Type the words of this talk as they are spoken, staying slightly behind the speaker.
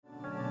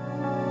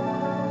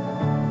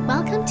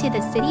Welcome to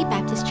the City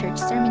Baptist Church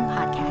Sermon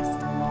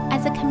Podcast.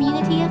 As a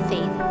community of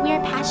faith, we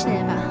are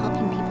passionate about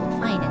helping people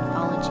find and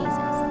follow Jesus.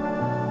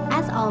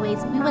 As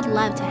always, we would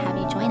love to have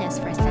you join us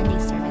for a Sunday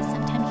service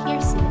sometime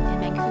here soon in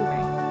Vancouver.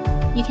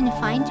 You can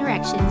find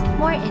directions,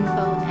 more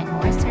info, and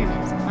more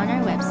sermons on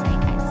our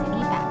website at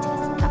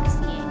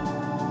citybaptist.ca.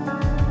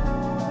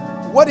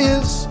 What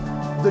is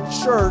the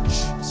church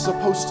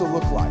supposed to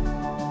look like?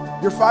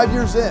 You're 5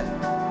 years in.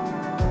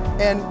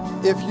 And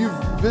if you've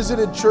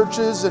visited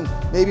churches and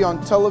maybe on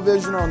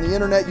television or on the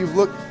internet, you've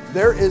looked,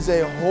 there is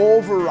a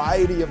whole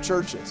variety of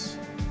churches.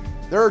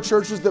 There are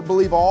churches that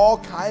believe all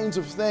kinds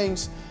of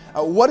things.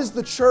 What is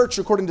the church,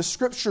 according to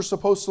Scripture,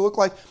 supposed to look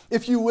like?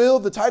 If you will,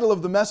 the title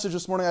of the message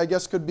this morning, I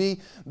guess, could be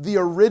The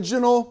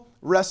Original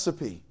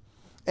Recipe.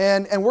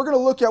 And we're going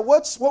to look at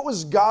what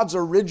was God's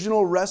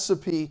original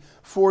recipe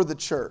for the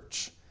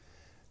church.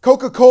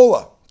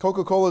 Coca-Cola.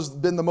 Coca-Cola has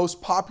been the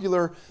most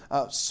popular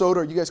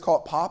soda. You guys call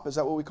it pop? Is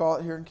that what we call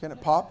it here in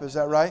Canada? Pop, is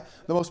that right?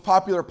 The most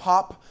popular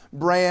pop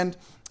brand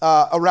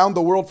around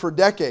the world for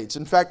decades.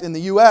 In fact, in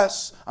the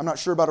U.S., I'm not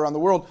sure about around the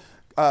world,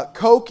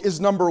 Coke is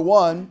number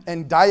one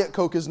and Diet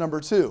Coke is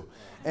number two.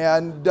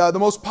 And the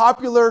most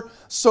popular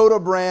soda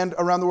brand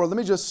around the world. Let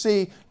me just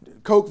see,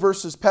 Coke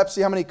versus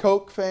Pepsi. How many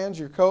Coke fans?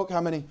 You're Coke.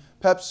 How many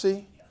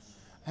Pepsi?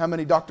 How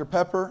many Dr.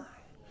 Pepper?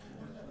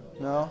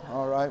 No?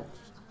 All right.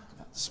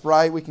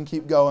 Sprite, we can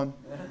keep going.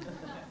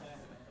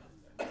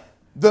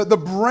 The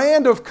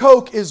brand of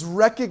Coke is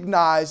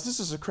recognized, this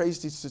is a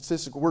crazy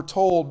statistic, we're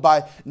told,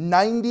 by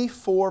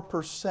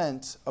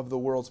 94% of the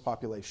world's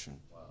population.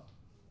 Wow.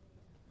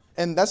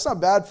 And that's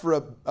not bad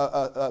for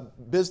a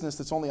business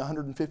that's only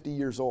 150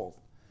 years old.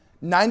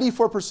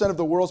 94% of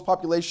the world's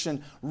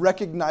population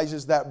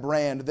recognizes that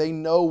brand. They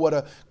know what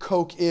a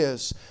Coke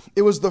is.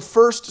 It was the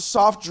first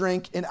soft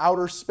drink in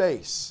outer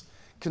space,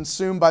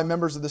 consumed by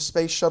members of the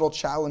Space Shuttle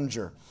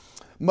Challenger.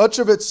 Much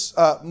of its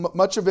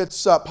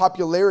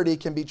popularity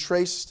can be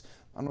traced.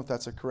 I don't know if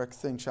that's a correct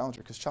thing, Challenger,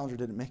 because Challenger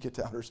didn't make it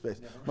to outer space.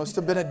 Must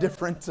have been a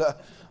different.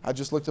 I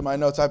just looked at my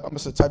notes. I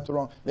must have typed it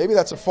wrong. Maybe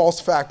that's a false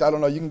fact. I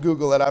don't know. You can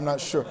Google it. I'm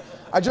not sure.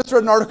 I just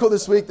read an article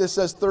this week that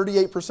says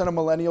 38% of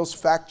millennials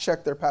fact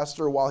check their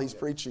pastor while he's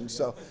preaching.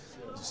 So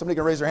somebody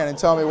can raise their hand and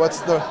tell me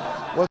what's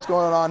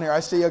going on here. I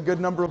see a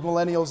good number of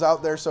millennials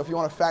out there. So if you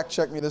want to fact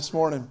check me this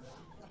morning,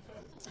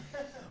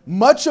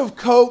 much of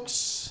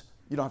Coke's.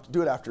 You don't have to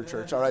do it after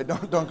church, all right?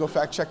 Don't go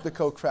fact check the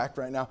Coke fact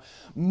right now.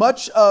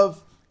 Much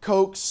of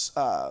Coke's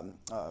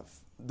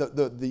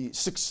the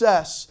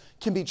success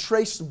can be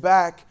traced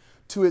back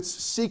to its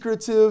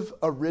secretive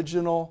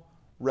original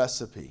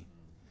recipe.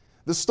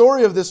 The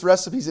story of this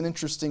recipe is an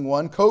interesting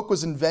one. Coke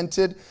was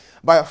invented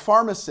by a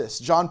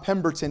pharmacist, John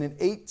Pemberton, in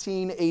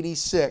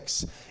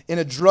 1886 in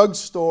a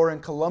drugstore in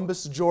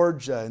Columbus,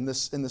 Georgia, in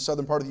the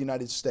southern part of the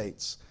United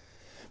States.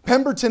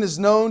 Pemberton is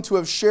known to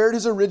have shared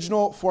his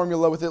original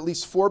formula with at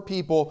least 4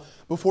 people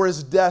before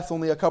his death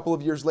only a couple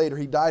of years later.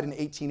 He died in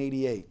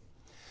 1888.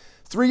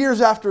 3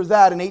 years after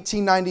that, in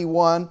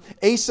 1891,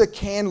 Asa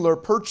Candler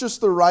purchased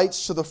the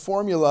rights to the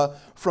formula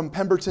from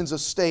Pemberton's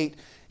estate.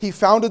 He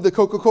founded the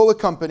Coca-Cola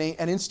Company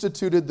and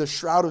instituted the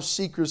shroud of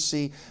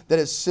secrecy that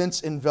has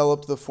since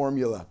enveloped the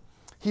formula.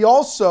 He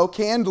also,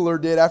 Candler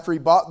did, after he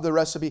bought the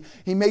recipe,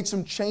 he made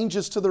some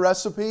changes to the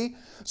recipe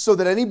so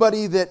that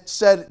anybody that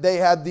said they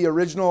had the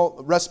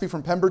original recipe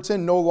from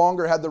Pemberton no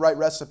longer had the right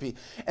recipe.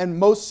 And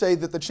most say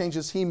that the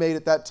changes he made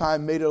at that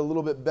time made it a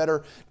little bit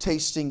better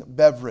tasting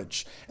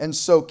beverage. And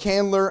so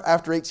Candler,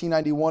 after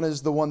 1891,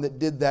 is the one that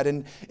did that.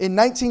 And in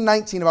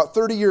 1919, about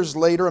 30 years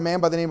later, a man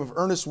by the name of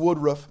Ernest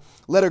Woodruff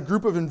led a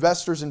group of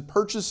investors in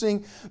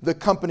purchasing the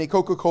company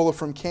Coca-Cola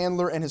from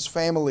Candler and his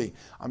family.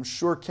 I'm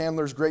sure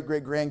Candler's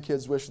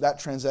great-great-grandkids wish that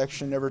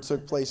transaction never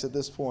took place at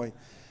this point.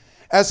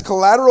 As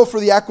collateral for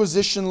the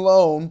acquisition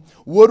loan,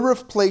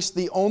 Woodruff placed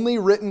the only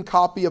written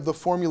copy of the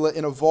formula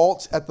in a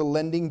vault at the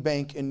lending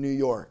bank in New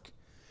York.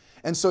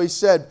 And so he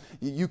said,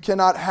 you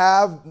cannot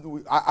have,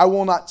 I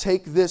will not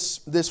take this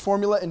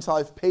formula until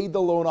I've paid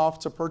the loan off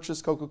to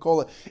purchase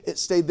Coca-Cola. It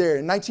stayed there.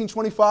 In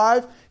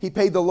 1925, he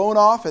paid the loan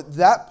off. At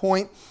that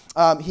point,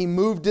 he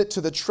moved it to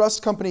the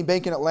Trust Company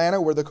Bank in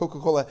Atlanta, where the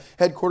Coca-Cola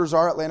headquarters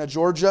are, Atlanta,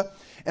 Georgia.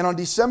 And on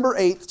December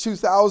 8th,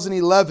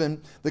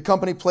 2011, the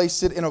company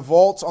placed it in a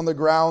vault on the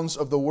grounds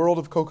of the World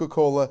of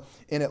Coca-Cola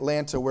in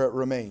Atlanta, where it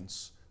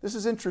remains. This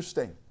is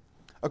interesting.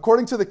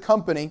 According to the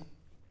company,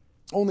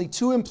 only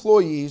 2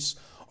 employees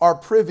are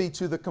privy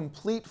to the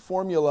complete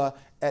formula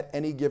at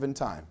any given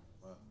time.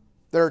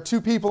 There are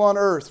 2 people on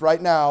earth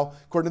right now,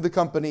 according to the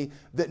company,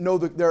 that know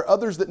there are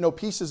others that know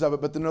pieces of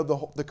it, but they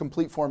know the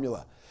complete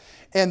formula.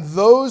 And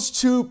those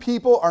 2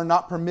 people are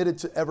not permitted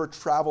to ever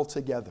travel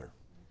together.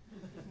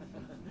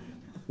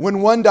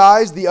 When one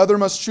dies, the other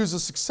must choose a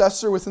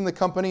successor within the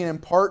company and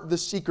impart the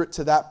secret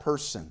to that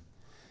person.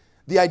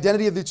 The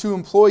identity of the 2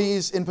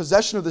 employees in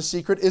possession of the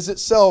secret is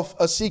itself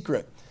a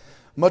secret.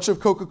 Much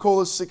of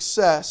Coca-Cola's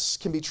success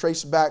can be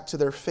traced back to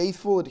their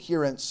faithful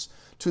adherence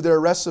to their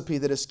recipe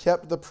that has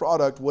kept the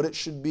product what it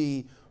should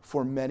be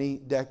for many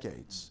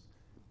decades.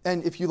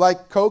 And if you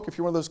like Coke, if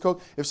you're one of those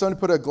Coke, if someone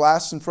put a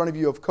glass in front of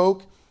you of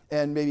Coke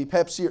and maybe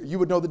Pepsi, you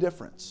would know the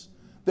difference.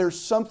 There's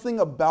something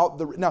about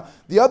now,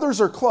 the others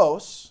are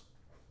close.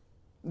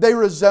 They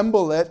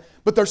resemble it,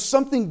 but there's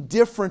something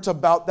different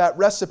about that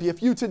recipe.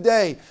 If you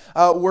today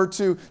were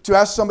to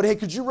ask somebody, hey,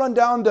 could you run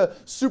down to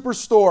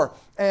Superstore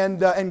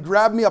and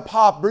grab me a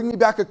pop, bring me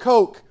back a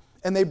Coke,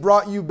 and they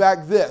brought you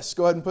back this.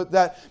 Go ahead and put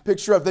that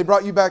picture up. They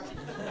brought you back.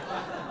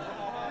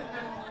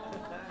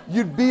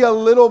 You'd be a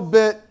little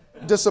bit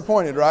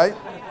disappointed, right?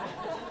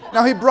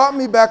 Now, he brought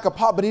me back a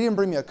pop, but he didn't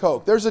bring me a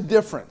Coke. There's a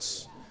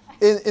difference.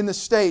 In the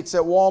States,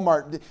 at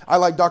Walmart, I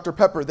like Dr.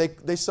 Pepper.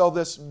 They sell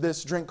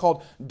this drink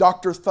called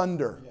Dr.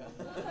 Thunder.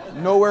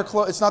 Nowhere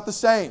close. It's not the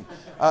same.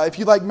 If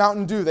you like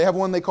Mountain Dew, they have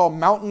one they call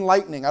Mountain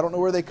Lightning. I don't know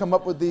where they come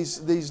up with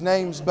these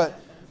names, but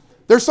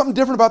there's something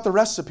different about the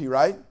recipe,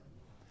 right?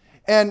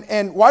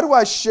 And why do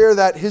I share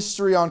that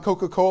history on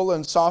Coca-Cola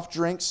and soft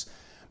drinks?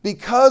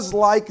 Because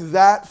like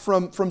that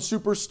from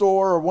Superstore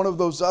or one of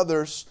those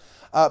others,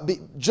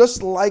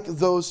 just like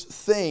those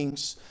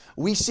things,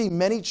 we see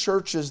many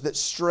churches that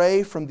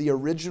stray from the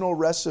original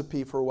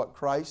recipe for what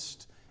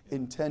Christ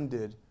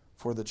intended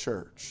for the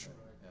church.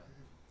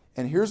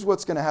 And here's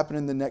what's going to happen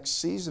in the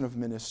next season of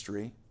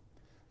ministry.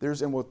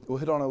 And we'll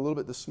hit on it a little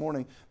bit this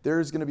morning. There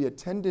is going to be a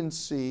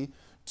tendency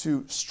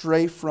to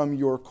stray from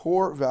your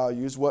core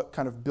values, what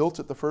kind of built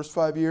it the first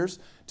 5 years,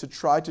 to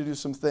try to do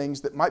some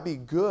things that might be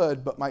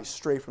good but might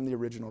stray from the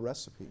original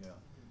recipe. Yeah.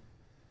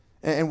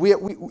 And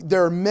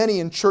there are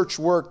many in church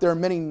work, there are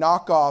many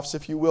knockoffs,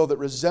 if you will, that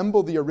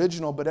resemble the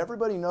original, but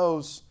everybody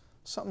knows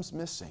something's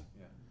missing.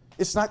 Yeah.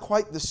 It's not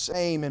quite the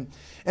same.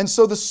 And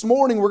so this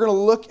morning we're going to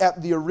look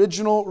at the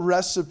original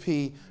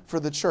recipe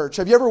for the church.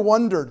 Have you ever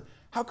wondered,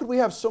 how could we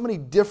have so many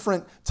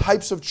different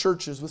types of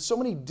churches with so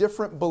many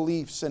different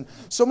beliefs and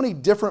so many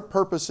different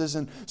purposes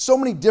and so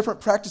many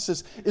different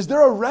practices? Is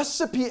there a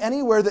recipe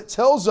anywhere that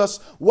tells us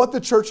what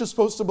the church is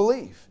supposed to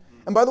believe?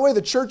 And by the way,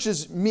 the church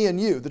is me and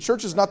you. The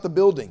church is not the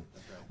building.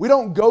 We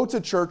don't go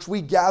to church,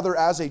 we gather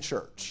as a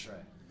church.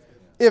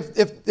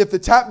 If the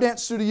tap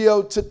dance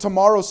studio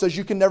tomorrow says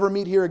you can never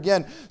meet here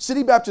again,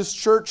 City Baptist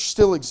Church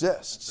still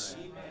exists.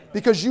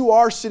 Because you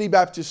are City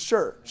Baptist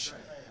Church.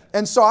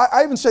 And so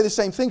I even say the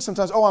same thing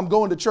sometimes. Oh, I'm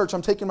going to church.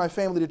 I'm taking my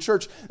family to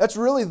church. That's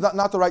really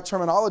not the right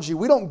terminology.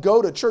 We don't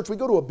go to church. We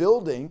go to a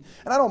building.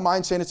 And I don't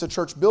mind saying it's a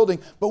church building,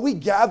 but we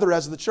gather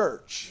as the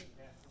church.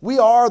 We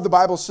are, the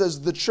Bible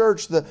says, the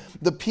church,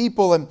 the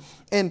people.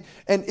 And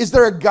is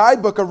there a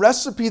guidebook, a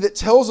recipe that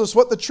tells us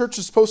what the church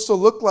is supposed to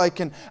look like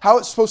and how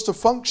it's supposed to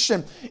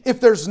function?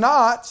 If there's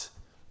not,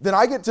 then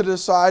I get to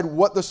decide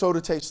what the soda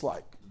tastes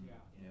like.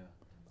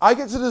 I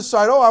get to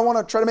decide, I want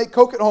to try to make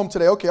Coke at home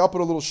today. Okay, I'll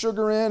put a little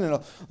sugar in and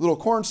a little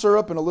corn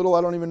syrup and a little,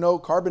 I don't even know,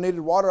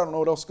 carbonated water. I don't know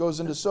what else goes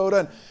into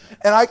soda.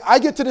 And I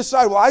get to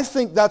decide, well, I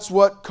think that's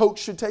what Coke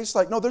should taste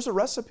like. No, there's a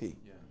recipe.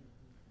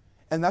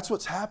 And that's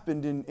what's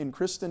happened in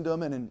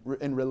Christendom and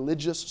in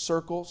religious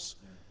circles,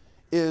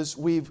 is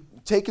we've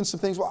taken some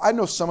things. Well, I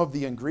know some of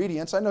the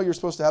ingredients. I know you're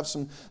supposed to have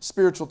some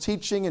spiritual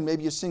teaching and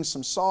maybe you sing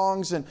some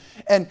songs.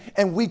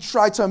 And we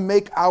try to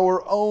make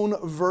our own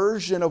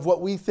version of what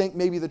we think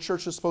maybe the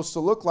church is supposed to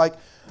look like.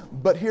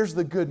 But here's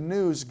the good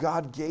news.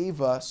 God gave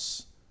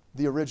us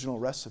the original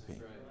recipe.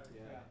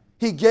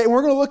 We're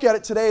going to look at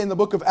it today in the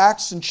book of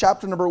Acts in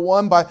chapter number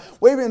 1. By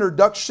way of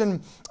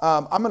introduction,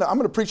 I'm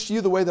going to preach to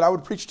you the way that I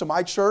would preach to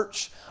my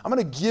church. I'm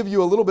going to give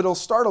you it'll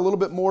start a little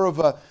bit more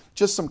of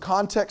just some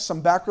context,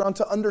 some background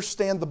to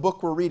understand the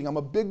book we're reading. I'm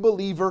a big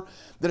believer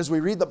that as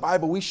we read the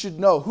Bible, we should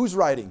know who's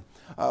writing.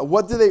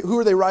 Who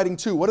are they writing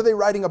to? What are they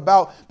writing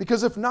about?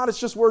 Because if not, it's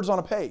just words on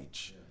a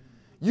page.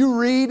 You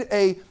read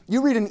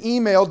an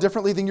email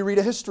differently than you read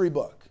a history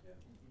book.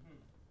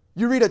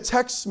 You read a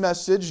text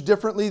message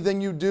differently than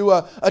you do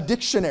a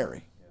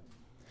dictionary.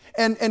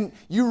 And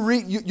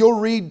you'll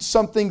read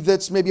something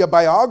that's maybe a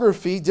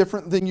biography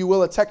different than you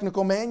will a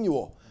technical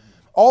manual.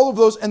 All of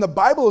those, and the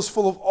Bible is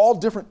full of all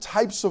different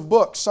types of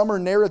books. Some are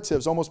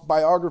narratives, almost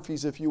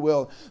biographies, if you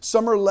will.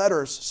 Some are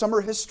letters. Some are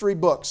history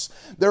books.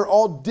 They're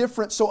all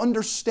different. So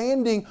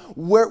understanding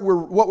what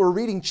we're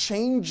reading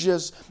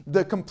changes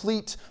the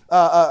complete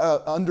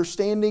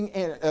understanding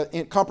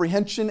and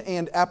comprehension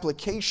and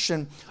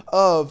application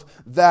of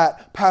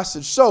that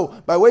passage. So,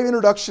 by way of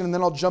introduction, and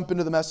then I'll jump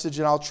into the message,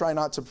 and I'll try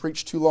not to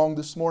preach too long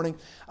this morning.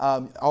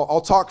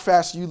 I'll talk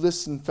fast, you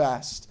listen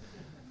fast.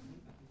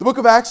 The book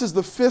of Acts is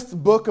the fifth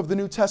book of the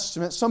New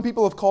Testament. Some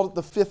people have called it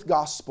the fifth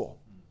gospel.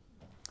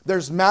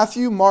 There's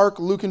Matthew, Mark,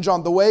 Luke, and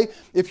John. The way,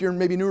 if you're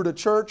maybe newer to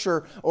church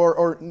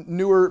or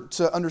newer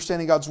to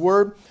understanding God's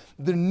Word,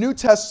 the New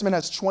Testament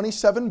has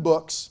 27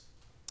 books.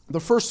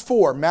 The first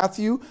four,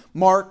 Matthew,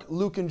 Mark,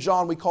 Luke, and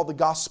John, we call the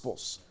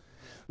Gospels.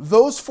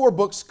 Those four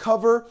books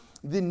cover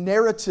the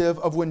narrative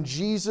of when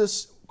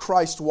Jesus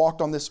Christ walked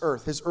on this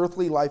earth, his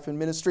earthly life and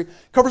ministry.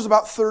 Covers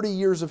about 30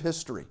 years of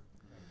history.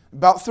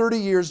 About 30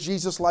 years,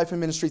 Jesus' life and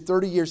ministry,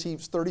 30 years, he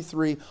was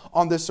 33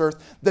 on this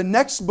earth. The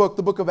next book,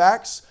 the book of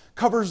Acts,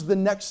 covers the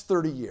next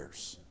 30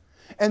 years.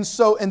 And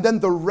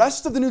then the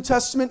rest of the New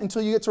Testament,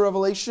 until you get to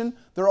Revelation,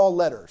 they're all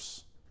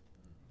letters.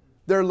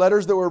 There are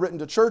letters that were written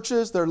to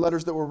churches. There are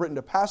letters that were written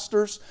to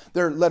pastors.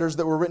 There are letters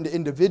that were written to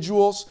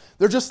individuals.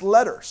 They're just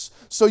letters.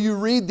 So you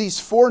read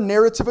these 4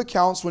 narrative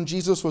accounts when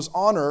Jesus was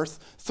on earth,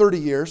 30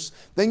 years.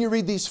 Then you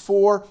read this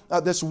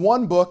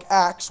one book,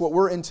 Acts, what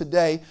we're in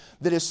today,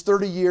 that is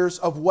 30 years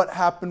of what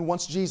happened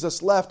once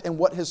Jesus left and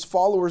what his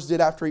followers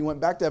did after he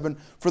went back to heaven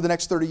for the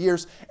next 30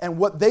 years. And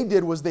what they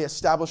did was they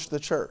established the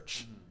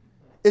church.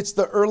 It's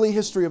the early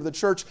history of the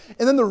church.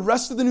 And then the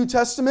rest of the New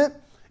Testament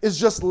is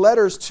just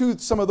letters to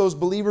some of those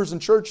believers and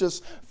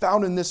churches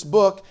found in this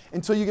book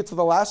until you get to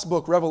the last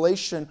book,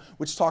 Revelation,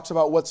 which talks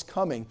about what's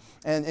coming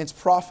and it's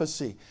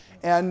prophecy.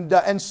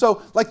 And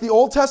so, like the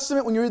Old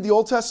Testament, when you read the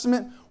Old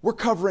Testament, we're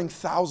covering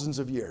thousands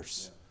of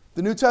years.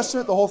 The New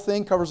Testament, the whole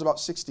thing, covers about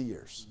 60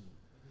 years.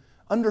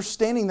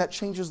 Understanding that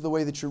changes the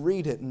way that you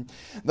read it. And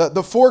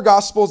the 4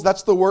 Gospels,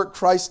 that's the work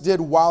Christ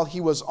did while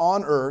he was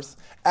on earth.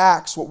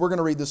 Acts, what we're going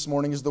to read this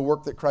morning, is the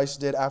work that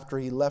Christ did after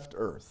he left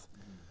earth.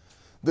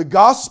 The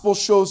Gospel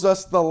shows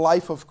us the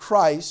life of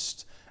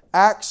Christ.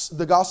 Acts,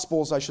 the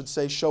Gospels, I should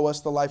say, show us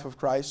the life of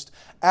Christ.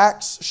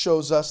 Acts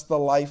shows us the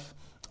life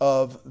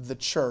of the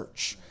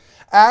church.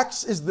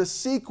 Acts is the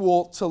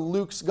sequel to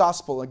Luke's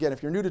Gospel. Again,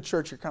 if you're new to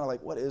church, you're kind of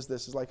like, what is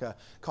this? It's like a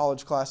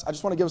college class. I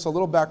just want to give us a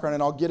little background,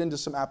 and I'll get into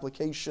some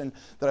application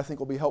that I think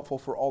will be helpful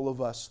for all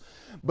of us.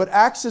 But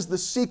Acts is the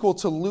sequel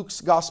to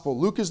Luke's Gospel.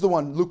 Luke is the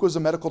one. Luke was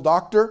a medical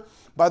doctor.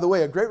 By the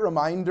way, a great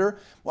reminder,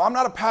 well, I'm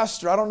not a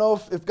pastor. I don't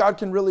know if God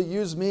can really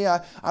use me.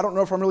 I don't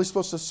know if I'm really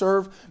supposed to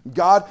serve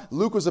God.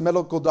 Luke was a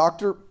medical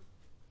doctor,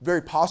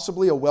 very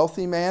possibly a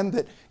wealthy man,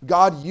 that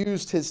God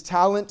used his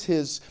talent,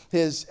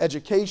 his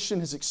education,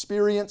 his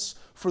experience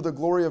for the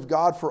glory of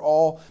God for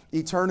all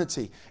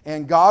eternity.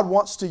 And God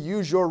wants to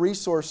use your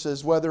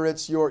resources, whether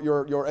it's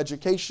your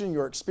education,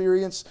 your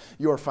experience,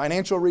 your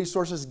financial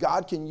resources.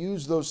 God can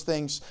use those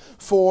things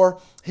for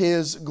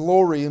his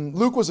glory. And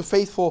Luke was a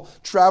faithful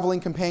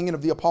traveling companion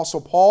of the Apostle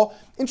Paul.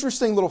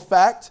 Interesting little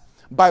fact,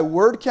 by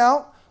word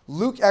count,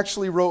 Luke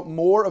actually wrote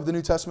more of the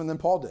New Testament than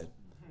Paul did.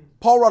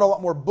 Paul wrote a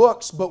lot more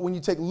books, but when you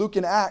take Luke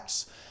and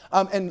Acts,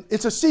 and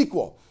it's a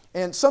sequel.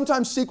 And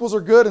sometimes sequels are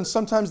good and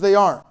sometimes they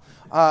aren't.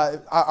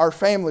 Our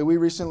family,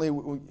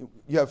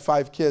 you have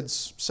 5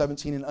 kids,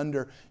 17 and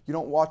under. You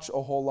don't watch a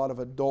whole lot of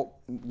adult,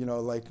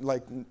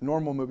 like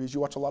normal movies. You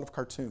watch a lot of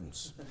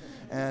cartoons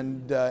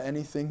and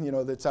anything,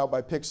 that's out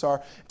by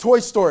Pixar. Toy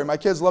Story. My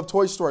kids love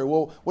Toy Story.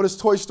 Well, what has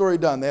Toy Story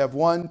done? They have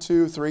 1,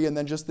 2, 3, and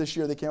then just this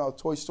year they came out with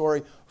Toy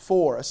Story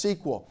 4, a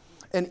sequel.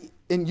 And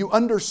you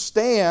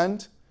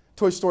understand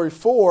Toy Story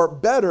 4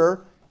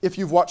 better if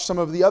you've watched some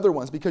of the other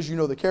ones because you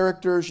know the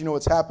characters, you know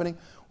what's happening.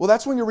 Well,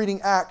 that's when you're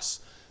reading Acts.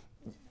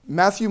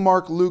 Matthew,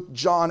 Mark, Luke,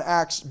 John,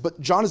 Acts, but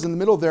John is in the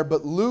middle there,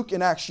 but Luke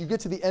and Acts, you get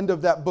to the end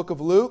of that book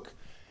of Luke,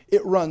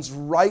 it runs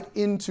right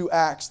into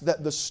Acts,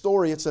 that the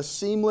story, it's a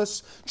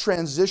seamless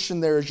transition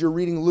there. As you're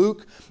reading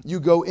Luke, you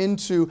go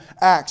into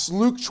Acts.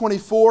 Luke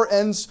 24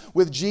 ends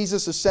with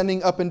Jesus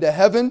ascending up into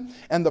heaven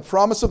and the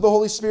promise of the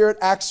Holy Spirit.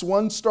 Acts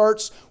 1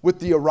 starts with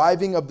the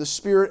arriving of the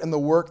Spirit and the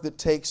work that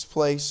takes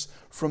place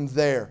from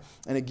there.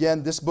 And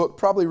again, this book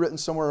probably written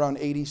somewhere around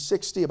 80,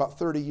 60, about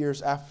 30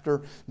 years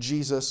after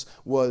Jesus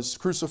was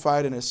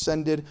crucified and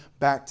ascended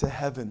back to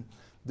heaven.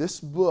 This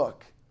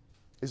book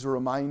is a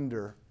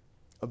reminder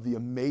of the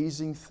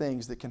amazing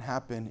things that can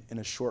happen in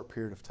a short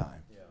period of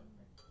time. Yeah.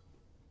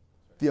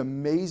 The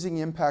amazing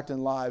impact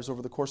in lives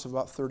over the course of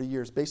about 30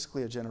 years,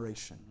 basically a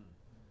generation.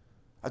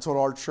 I told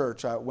our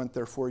church, I went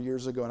there 4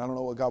 years ago, and I don't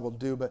know what God will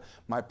do, but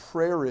my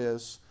prayer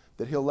is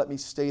that He'll let me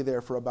stay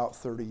there for about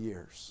 30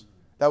 years.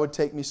 That would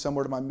take me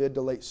somewhere to my mid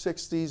to late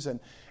 60s,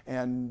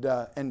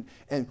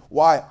 and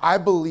why? I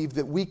believe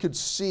that we could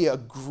see a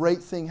great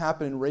thing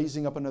happen in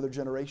raising up another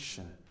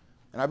generation.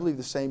 And I believe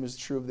the same is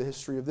true of the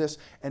history of this.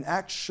 And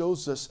Acts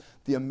shows us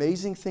the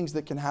amazing things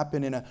that can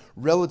happen in a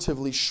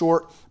relatively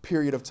short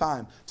period of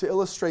time. To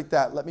illustrate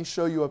that, let me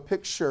show you a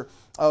picture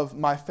of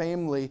my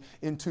family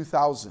in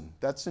 2000.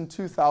 That's in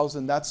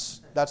 2000.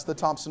 That's the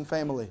Thompson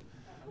family.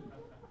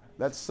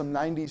 That's some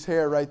 90s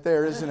hair right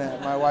there, isn't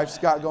it? My wife's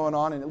got going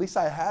on, and at least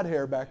I had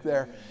hair back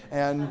there.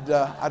 And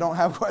I don't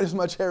have quite as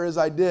much hair as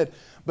I did.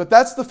 But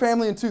that's the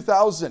family in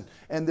 2000.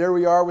 And there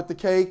we are with the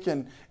cake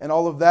and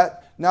all of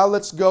that. Now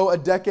let's go a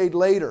decade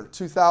later,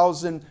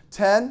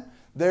 2010.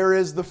 There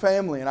is the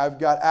family. And I've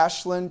got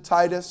Ashlyn,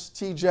 Titus,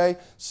 TJ.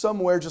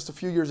 Somewhere just a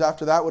few years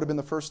after that would have been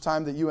the first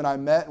time that you and I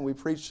met and we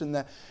preached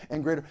in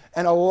greater.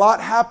 And a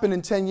lot happened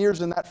in 10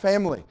 years in that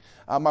family.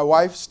 My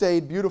wife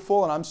stayed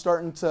beautiful, and I'm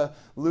starting to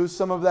lose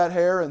some of that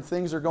hair, and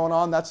things are going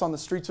on. That's on the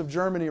streets of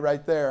Germany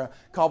right there,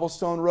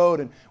 Cobblestone Road.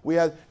 And we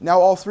had now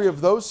all 3 of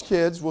those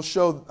kids. We'll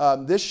show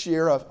this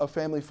year a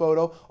family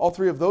photo. All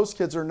 3 of those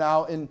kids are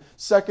now in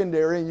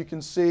secondary, and you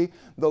can see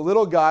the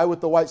little guy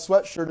with the white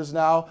sweatshirt is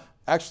now,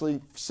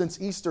 actually since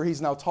Easter, he's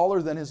now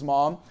taller than his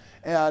mom.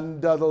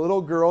 And the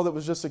little girl that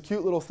was just a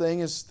cute little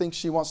thing thinks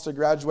she wants to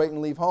graduate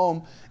and leave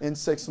home in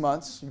 6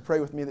 months. You pray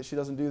with me that she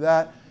doesn't do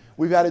that.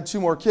 We've added 2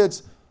 more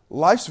kids.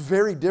 Life's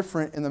very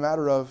different in the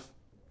matter of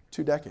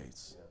 2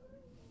 decades.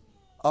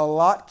 A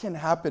lot can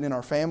happen in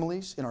our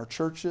families, in our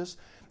churches,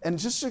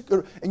 And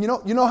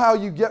you know how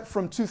you get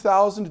from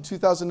 2000 to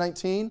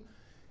 2019?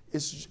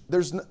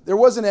 There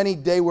wasn't any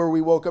day where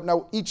we woke up.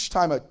 Now, each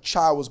time a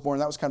child was born,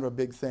 that was kind of a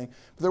big thing.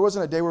 But there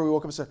wasn't a day where we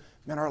woke up and said,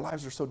 man, our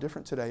lives are so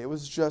different today. It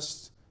was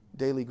just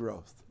daily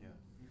growth. Yeah.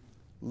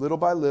 Little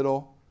by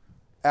little,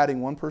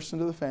 adding one person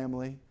to the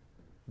family,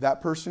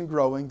 that person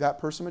growing, that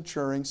person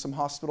maturing, some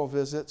hospital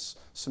visits,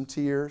 some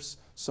tears,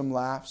 some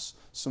laughs,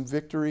 some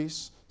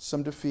victories,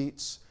 some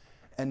defeats.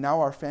 And now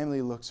our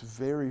family looks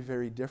very,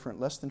 very different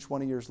less than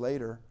 20 years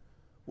later.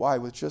 Why?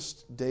 With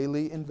just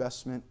daily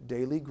investment,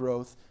 daily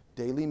growth,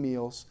 daily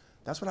meals.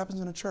 That's what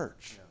happens in a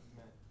church.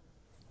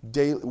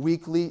 Daily,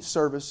 weekly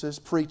services,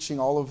 preaching,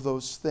 all of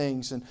those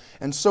things.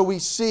 And so we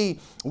see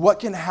what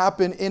can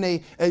happen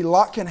a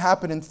lot can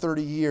happen in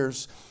 30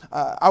 years.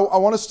 I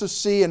want us to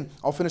see, and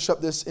I'll finish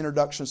up this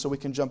introduction so we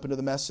can jump into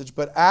the message.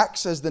 But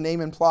Acts, as the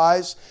name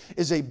implies,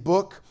 is a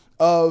book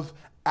of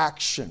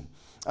action.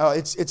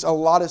 It's a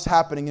lot is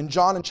happening. In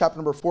John, in chapter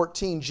number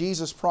 14,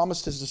 Jesus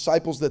promised his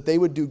disciples that they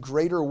would do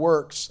greater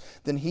works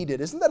than he did.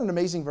 Isn't that an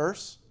amazing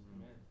verse?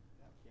 Amen.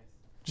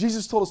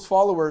 Jesus told his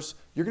followers,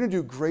 you're going to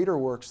do greater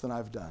works than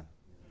I've done.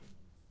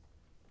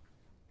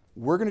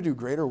 We're going to do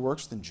greater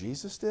works than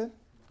Jesus did?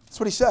 That's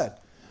what he said.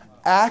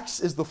 Acts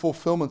is the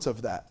fulfillment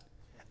of that.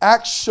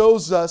 Acts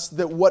shows us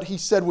that what he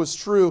said was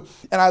true.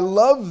 And I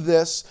love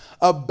this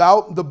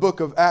about the book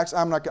of Acts.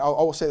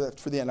 I'll say that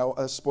for the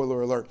end.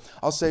 Spoiler alert.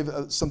 I'll say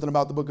something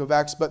about the book of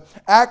Acts. But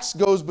Acts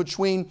goes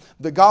between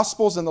the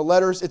Gospels and the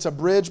letters. It's a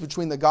bridge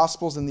between the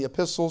Gospels and the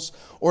epistles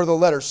or the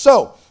letters.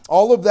 So,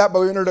 all of that by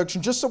way of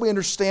introduction, just so we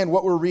understand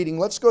what we're reading,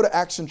 let's go to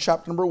Acts in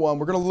chapter number 1.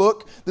 We're going to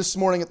look this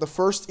morning at the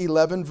first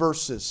 11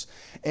 verses.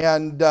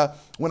 And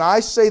when I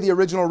say the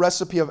original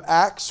recipe of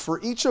Acts, for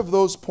each of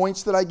those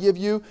points that I give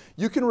you,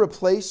 you can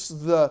replace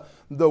the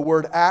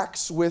word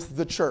Acts with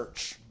the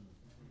church.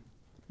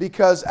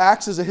 Because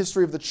Acts is a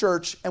history of the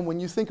church, and when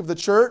you think of the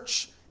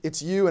church,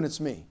 it's you and it's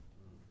me.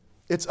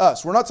 It's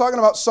us. We're not talking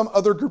about some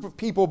other group of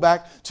people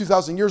back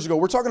 2,000 years ago.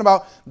 We're talking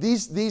about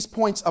these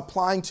points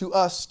applying to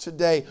us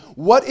today.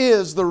 What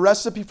is the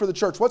recipe for the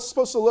church? What's it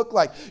supposed to look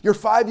like? You're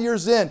 5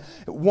 years in.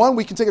 1,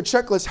 we can take a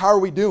checklist. How are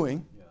we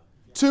doing?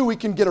 2, we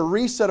can get a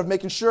reset of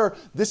making sure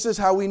this is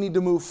how we need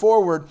to move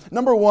forward.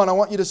 Number 1, I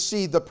want you to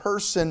see the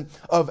person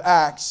of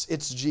Acts.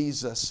 It's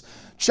Jesus.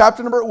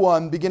 Chapter number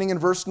 1, beginning in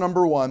verse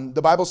number 1,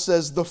 the Bible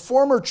says, the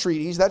former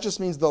treatise, that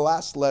just means the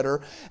last letter,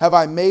 have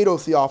I made, O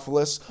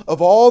Theophilus,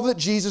 of all that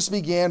Jesus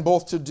began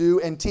both to do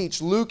and teach.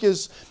 Luke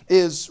is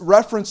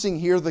referencing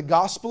here the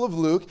Gospel of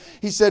Luke.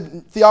 He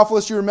said,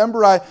 Theophilus, you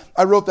remember I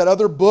wrote that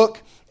other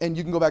book, and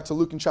you can go back to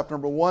Luke in chapter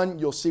number 1.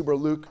 You'll see where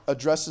Luke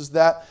addresses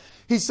that.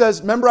 He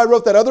says, remember I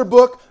wrote that other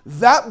book?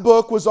 That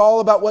book was all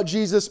about what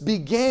Jesus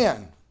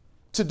began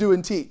to do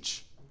and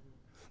teach.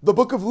 The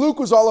book of Luke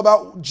was all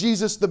about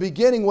Jesus, the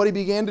beginning, what he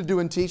began to do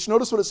and teach.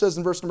 Notice what it says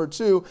in verse number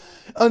 2,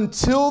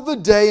 until the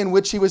day in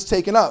which he was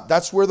taken up.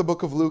 That's where the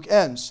book of Luke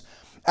ends.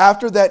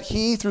 After that,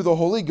 he, through the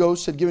Holy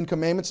Ghost, had given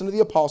commandments unto the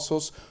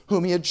apostles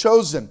whom he had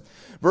chosen.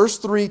 Verse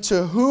 3,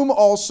 to whom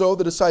also,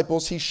 the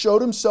disciples, he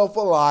showed himself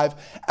alive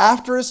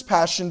after his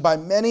passion by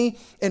many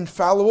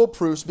infallible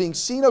proofs, being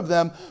seen of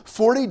them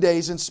 40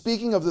 days and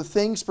speaking of the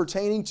things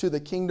pertaining to the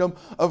kingdom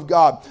of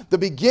God. The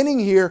beginning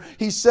here,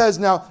 he says,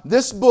 now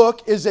this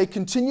book is a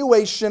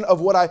continuation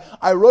of what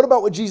I wrote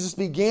about what Jesus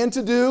began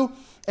to do,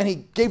 and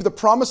he gave the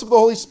promise of the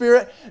Holy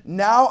Spirit.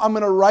 Now I'm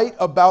going to write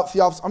about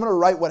Theophilus. I'm going to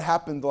write what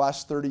happened the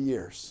last 30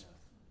 years.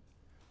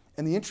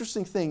 And the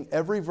interesting thing,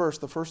 every verse,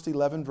 the first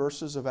 11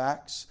 verses of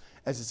Acts,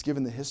 as it's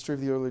given the history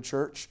of the early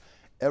church,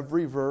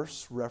 every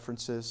verse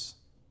references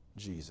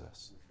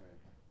Jesus.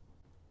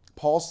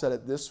 Paul said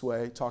it this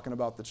way, talking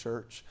about the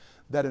church,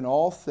 that in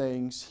all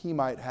things he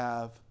might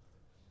have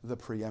the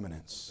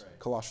preeminence.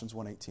 Colossians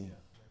 1:18.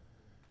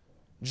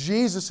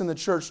 Jesus in the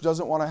church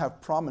doesn't want to have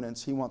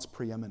prominence, he wants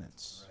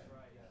preeminence.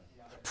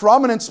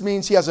 Prominence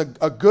means he has a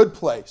good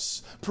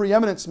place.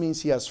 Preeminence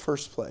means he has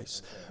first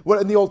place.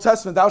 What in the Old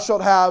Testament, thou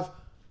shalt have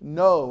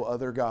no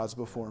other gods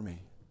before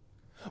me.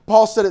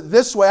 Paul said it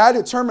this way. I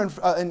determined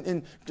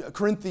in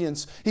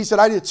Corinthians, he said,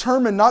 I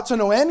determined not to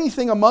know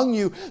anything among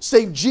you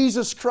save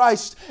Jesus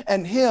Christ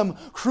and him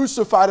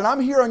crucified. And I'm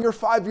here on your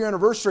 5-year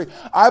anniversary.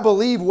 I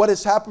believe what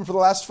has happened for the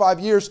last 5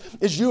 years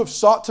is you have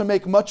sought to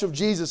make much of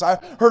Jesus. I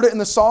heard it in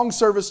the song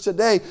service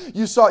today.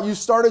 You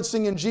started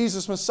singing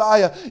Jesus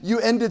Messiah. You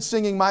ended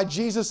singing My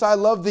Jesus, I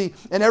Love Thee.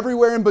 And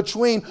everywhere in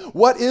between,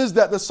 what is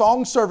that? The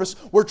song service.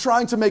 We're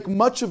trying to make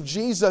much of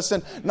Jesus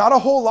and not a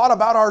whole lot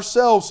about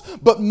ourselves,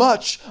 but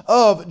much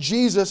of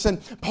Jesus. And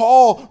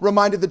Paul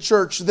reminded the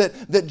church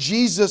that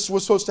Jesus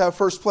was supposed to have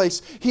first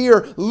place.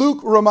 Here,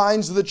 Luke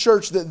reminds the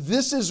church that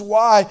this is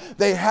why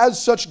they had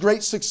such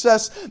great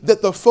success,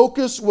 that the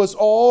focus was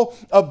all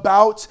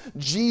about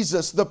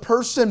Jesus, the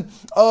person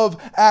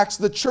of Acts.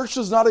 The church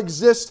does not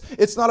exist.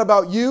 It's not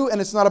about you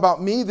and it's not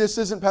about me. This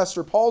isn't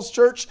Pastor Paul's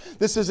church.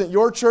 This isn't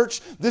your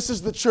church. This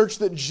is the church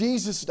that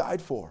Jesus died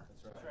for.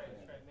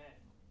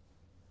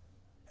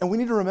 And we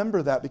need to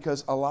remember that,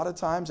 because a lot of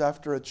times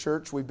after a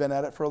church, we've been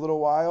at it for a little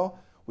while,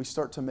 we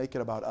start to make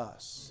it about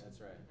us. That's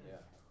right, yeah.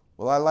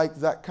 Well, I like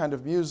that kind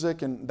of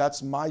music, and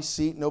that's my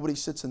seat. Nobody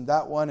sits in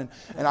that one,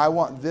 and I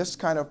want this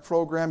kind of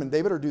program, and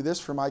they better do this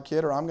for my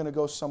kid, or I'm going to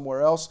go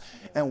somewhere else.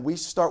 And we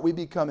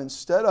become,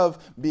 instead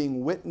of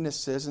being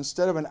witnesses,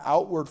 instead of an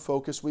outward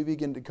focus, we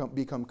begin to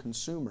become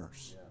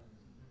consumers.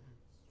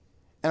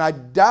 And I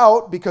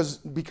doubt,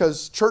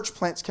 because church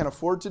plants can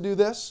afford to do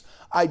this,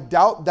 I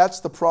doubt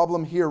that's the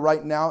problem here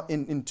right now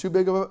in too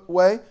big of a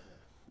way.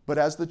 But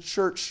as the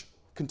church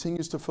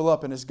continues to fill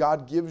up, and as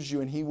God gives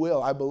you, and He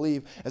will, I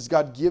believe, as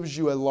God gives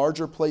you a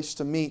larger place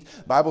to meet,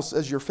 the Bible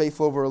says you're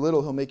faithful over a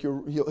little,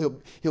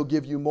 He'll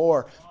give you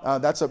more.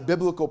 That's a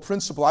biblical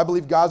principle. I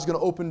believe God's going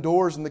to open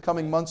doors in the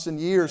coming months and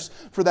years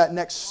for that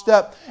next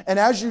step. And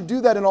as you do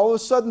that, and all of a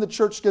sudden the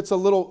church gets a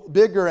little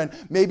bigger and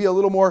maybe a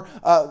little more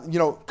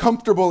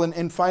comfortable,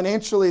 and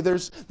financially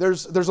there's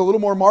a little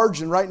more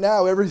margin. Right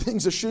now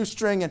everything's a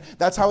shoestring, and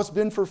that's how it's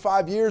been for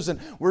 5 years, and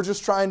we're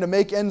just trying to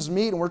make ends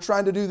meet, and we're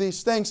trying to do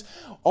these things.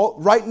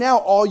 Right now,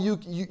 all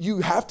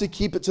you have to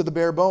keep it to the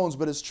bare bones,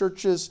 but as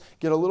churches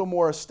get a little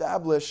more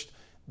established,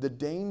 the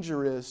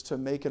danger is to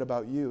make it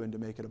about you and to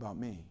make it about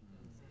me.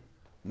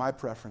 My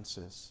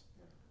preferences,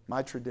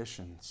 my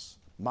traditions,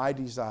 my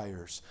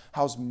desires,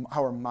 how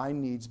are my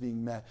needs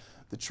being met?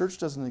 The church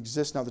doesn't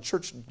exist. Now,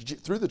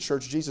 through the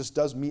church, Jesus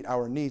does meet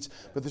our needs,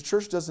 but the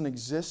church doesn't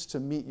exist to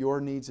meet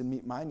your needs and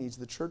meet my needs.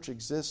 The church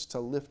exists to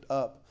lift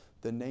up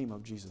the name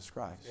of Jesus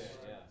Christ.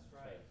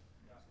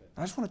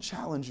 I just want to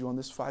challenge you on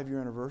this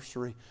 5-year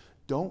anniversary.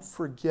 Don't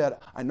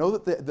forget, I know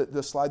that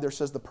the slide there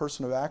says the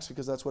person of Acts,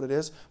 because that's what it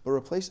is, but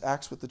replace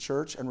Acts with the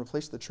church and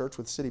replace the church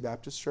with City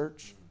Baptist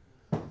Church.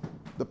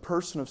 The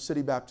person of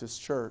City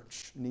Baptist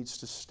Church needs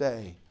to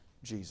stay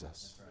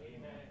Jesus.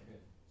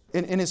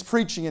 In his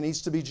preaching, it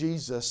needs to be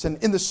Jesus.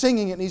 And in the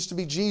singing, it needs to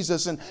be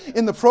Jesus. And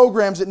in the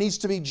programs, it needs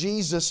to be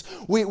Jesus.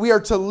 We are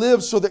to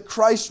live so that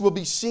Christ will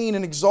be seen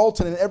and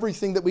exalted in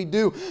everything that we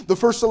do. The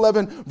first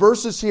 11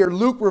 verses here,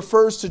 Luke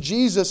refers to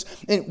Jesus.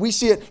 And we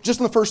see it just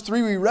in the first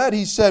 3 we read.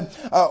 He said,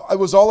 it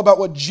was all about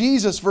what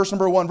Jesus, verse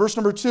number 1. Verse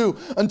number 2,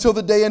 until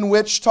the day in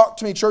which, talk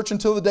to me, church,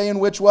 until the day in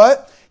which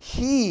what?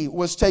 He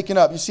was taken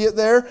up. You see it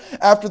there?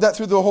 After that,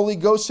 through the Holy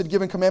Ghost had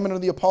given commandment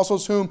unto the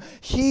apostles whom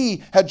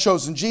He had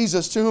chosen.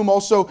 Jesus, to whom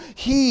also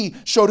He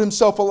showed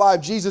Himself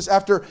alive. Jesus,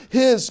 after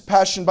His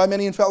passion by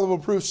many infallible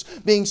proofs,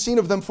 being seen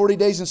of them 40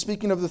 days and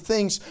speaking of the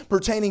things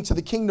pertaining to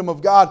the kingdom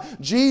of God.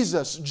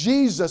 Jesus,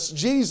 Jesus,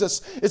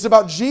 Jesus. It's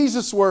about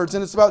Jesus' words,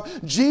 and it's about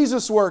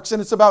Jesus' works,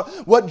 and it's about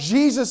what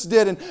Jesus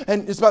did,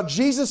 and it's about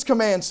Jesus'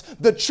 commands.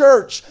 The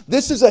church,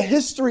 this is a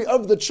history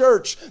of the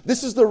church.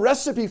 This is the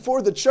recipe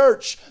for the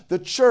church. The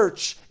church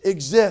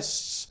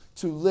exists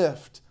to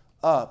lift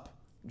up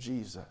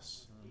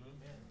Jesus.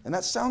 And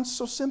that sounds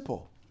so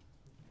simple.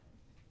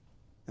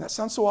 And that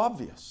sounds so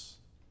obvious.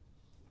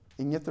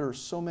 And yet there are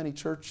so many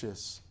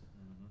churches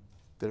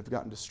that have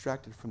gotten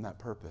distracted from that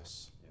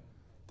purpose.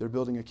 They're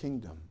building a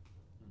kingdom.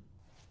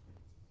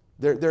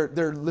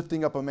 They're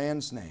lifting up a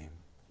man's name.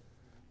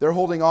 They're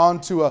holding on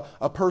to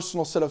a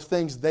personal set of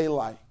things they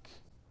like.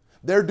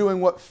 They're doing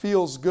what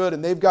feels good,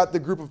 and they've got the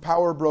group of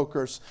power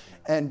brokers.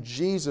 And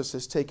Jesus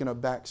has taken a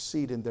back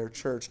seat in their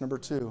church. Number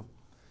 2,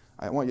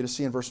 I want you to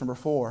see in verse number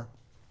 4.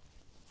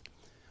 I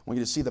want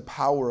you to see the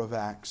power of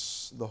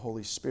Acts, the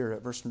Holy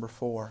Spirit. Verse number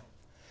 4.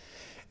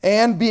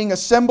 And being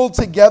assembled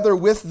together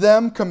with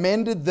them,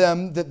 commanded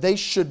them that they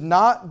should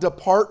not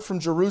depart from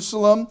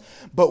Jerusalem,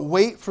 but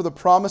wait for the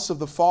promise of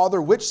the Father,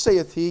 which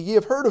saith He, Ye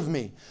have heard of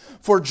me.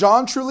 For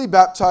John truly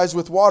baptized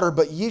with water,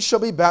 but ye shall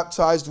be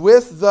baptized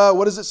with the,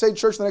 what does it say,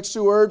 church, the next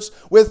 2 words?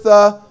 With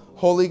the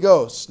Holy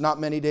Ghost,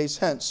 not many days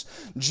hence.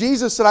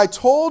 Jesus said, I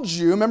told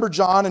you, remember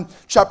John in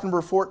chapter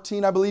number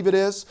 14, I believe it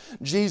is.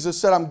 Jesus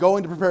said, I'm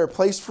going to prepare a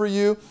place for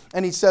you.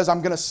 And He says,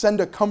 I'm going to send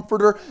a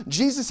comforter.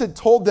 Jesus had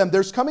told them,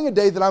 there's coming a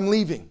day that I'm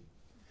leaving.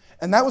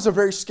 And that was a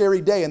very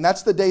scary day, and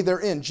that's the day they're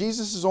in.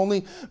 Jesus has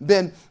only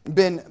been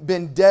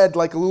dead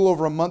like a little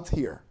over a month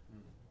here.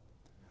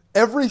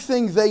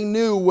 Everything they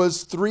knew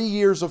was 3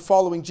 years of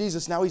following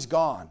Jesus. Now He's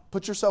gone.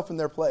 Put yourself in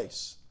their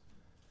place.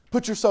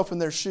 Put yourself in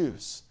their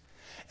shoes.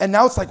 And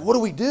now it's like, what do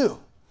we do?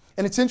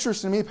 And it's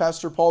interesting to me,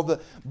 Pastor Paul,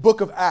 the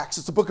book of Acts,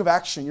 it's a book of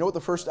action. You know what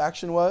the first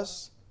action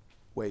was?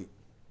 Wait.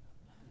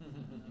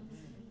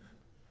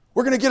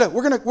 We're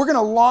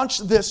gonna launch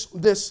this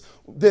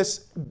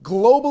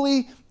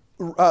globally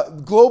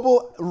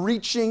global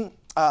reaching,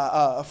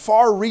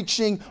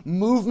 far-reaching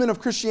movement of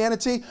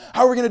Christianity.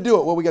 How are we going to do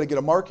it? Well, we got to get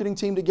a marketing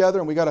team together,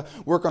 and we got to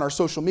work on our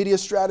social media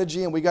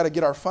strategy, and we got to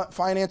get our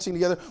financing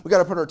together. We got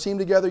to put our team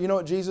together. You know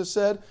what Jesus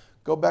said?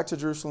 Go back to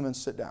Jerusalem and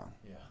sit down.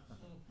 Yeah.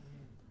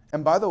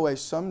 And by the way,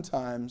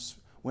 sometimes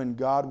when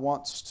God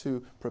wants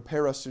to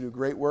prepare us to do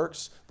great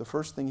works, the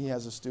first thing He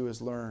has us do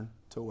is learn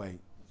to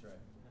wait. That's right.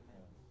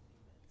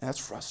 And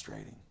that's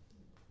frustrating.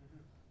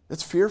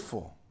 It's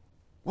fearful.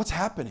 What's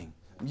happening?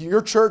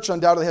 Your church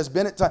undoubtedly has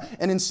been at time,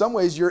 and in some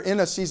ways you're in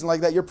a season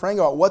like that. You're praying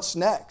about what's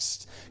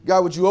next.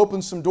 God, would you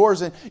open some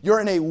doors? And you're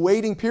in a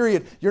waiting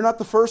period. You're not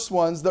the first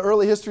ones. The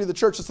early history of the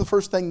church, that's the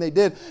first thing they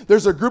did.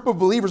 There's a group of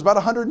believers, about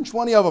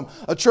 120 of them,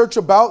 a church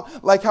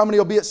about like how many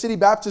will be at City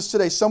Baptist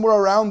today, somewhere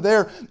around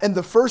there. And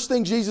the first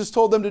thing Jesus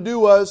told them to do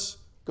was,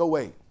 go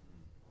wait.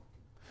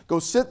 Go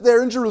sit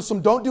there in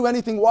Jerusalem. Don't do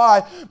anything.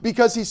 Why?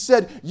 Because he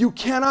said, you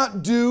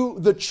cannot do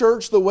the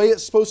church the way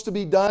it's supposed to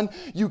be done.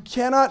 You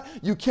cannot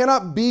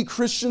be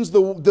Christians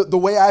the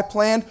way I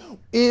planned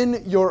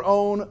in your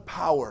own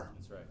power.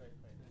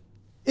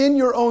 In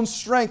your own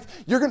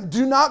strength.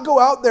 Do not go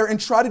out there and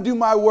try to do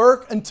my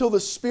work until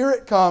the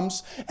Spirit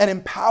comes and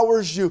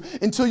empowers you,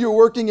 until you're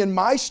working in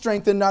my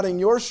strength and not in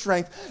your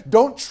strength.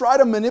 Don't try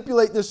to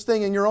manipulate this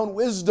thing in your own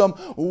wisdom.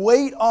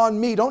 Wait on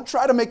me. Don't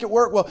try to make it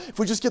work. Well, if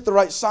we just get the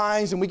right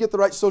signs and we get the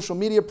right social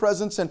media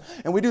presence and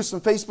we do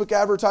some Facebook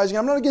advertising,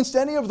 I'm not against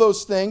any of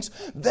those things,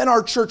 then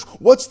our church,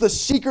 what's the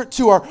secret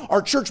to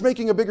our church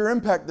making a bigger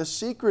impact? The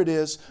secret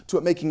is to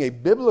it making a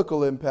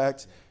biblical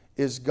impact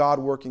is God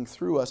working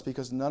through us,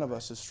 because none of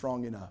us is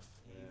strong enough.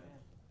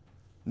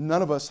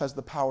 None of us has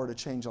the power to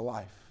change a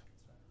life.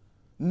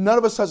 None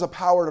of us has a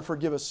power to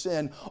forgive a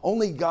sin.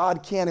 Only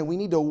God can, and we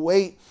need to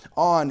wait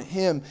on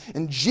Him.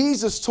 And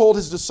Jesus told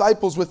His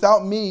disciples,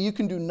 without me, you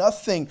can do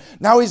nothing.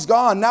 Now He's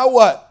gone. Now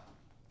what?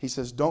 He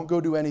says, don't go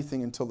do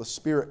anything until the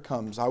Spirit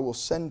comes. I will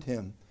send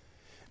Him.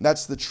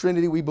 That's the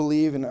Trinity we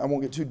believe, and I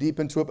won't get too deep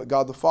into it, but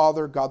God the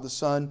Father, God the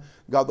Son,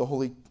 God the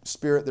Holy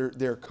Spirit,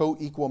 they're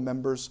co-equal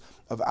members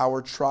of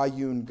our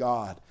triune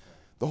God.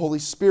 The Holy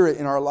Spirit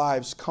in our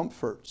lives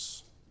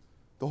comforts.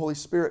 The Holy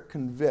Spirit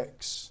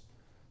convicts.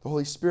 The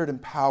Holy Spirit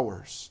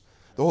empowers.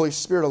 The Holy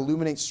Spirit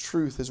illuminates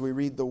truth as we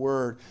read the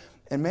Word.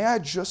 And may I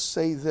just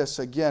say this,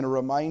 again, a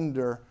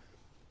reminder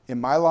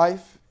in my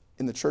life,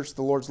 in the church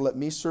the Lord's let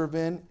me serve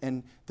in,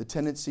 and the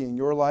tendency in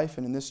your life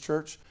and in this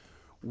church,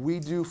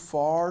 we do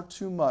far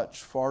too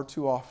much, far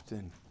too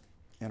often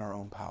in our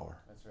own power.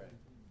 That's right.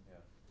 Yeah.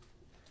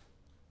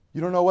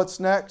 You don't know what's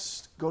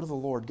next? Go to the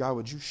Lord. God,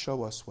 would you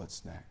show us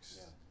what's next?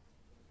 Yeah.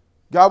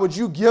 God, would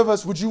you give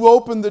us, would you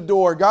open the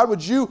door? God,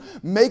 would you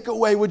make a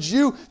way? Would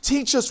you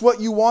teach us what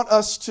you want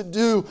us to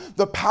do?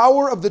 The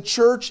power of the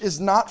church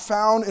is not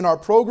found in our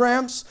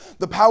programs.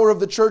 The power of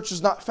the church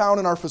is not found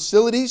in our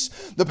facilities.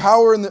 The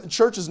power in the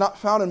church is not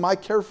found in my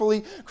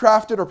carefully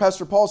crafted or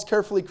Pastor Paul's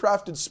carefully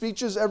crafted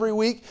speeches every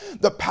week.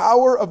 The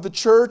power of the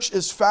church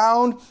is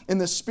found in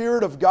the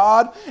Spirit of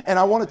God. And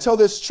I want to tell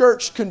this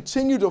church,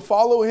 continue to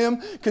follow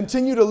Him,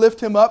 continue to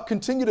lift Him up,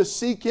 continue to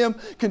seek Him,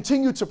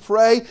 continue to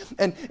pray,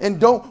 and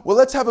don't,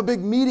 well, let's have a big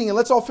meeting and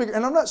let's all figure.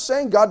 And I'm not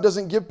saying God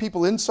doesn't give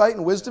people insight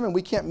and wisdom and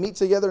we can't meet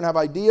together and have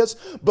ideas,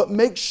 but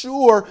make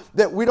sure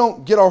that we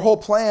don't get our whole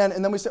plan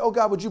and then we say, oh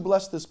God, would you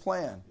bless this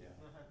plan? Yeah.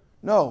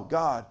 No,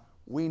 God,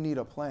 we need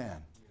a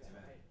plan.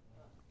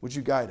 Would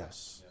you guide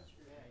us?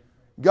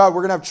 God,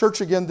 we're going to have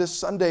church again this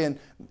Sunday, and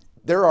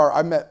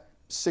I met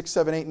 6,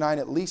 7, 8, 9,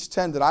 at least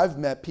 10 that I've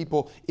met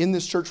people in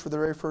this church for the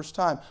very first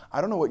time.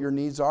 I don't know what your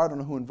needs are. I don't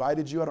know who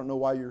invited you. I don't know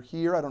why you're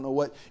here. I don't know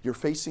what you're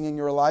facing in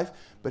your life.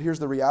 But here's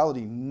the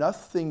reality.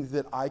 Nothing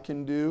that I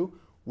can do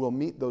will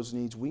meet those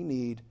needs. We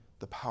need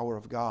the power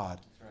of God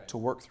to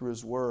work through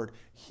His Word.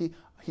 He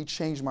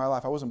changed my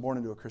life. I wasn't born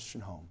into a Christian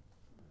home.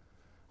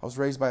 I was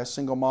raised by a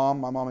single mom.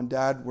 My mom and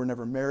dad were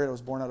never married. I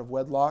was born out of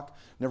wedlock.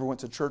 Never went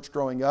to church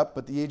growing up.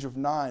 But at the age of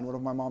 9, one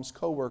of my mom's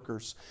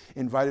coworkers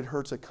invited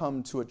her to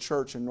come to a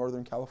church in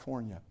Northern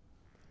California.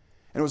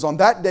 And it was on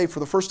that day, for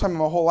the first time in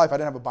my whole life, I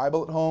didn't have a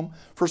Bible at home.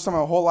 First time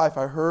in my whole life,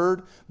 I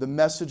heard the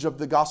message of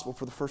the gospel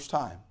for the first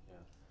time.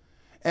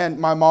 And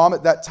my mom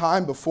at that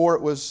time, before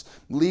it was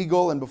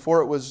legal and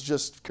before it was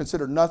just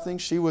considered nothing,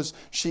 she was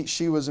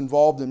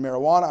involved in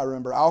marijuana. I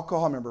remember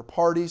alcohol. I remember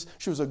parties.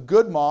 She was a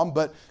good mom,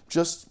 but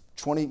just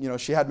 20,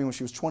 she had me when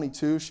she was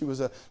 22. She was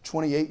a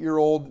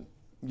 28-year-old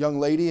young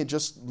lady and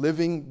just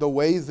living the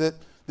way that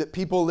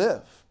people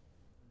live.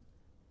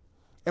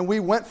 And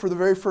we went for the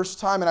very first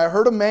time, and I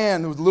heard a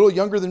man who was a little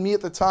younger than me at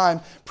the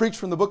time preach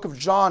from the book of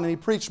John, and he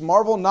preached,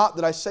 "Marvel not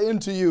that I say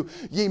unto you,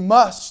 ye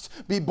must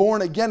be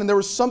born again." And there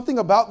was something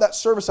about that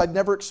service I'd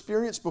never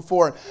experienced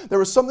before. There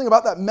was something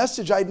about that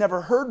message I'd never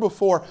heard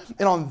before.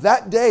 And on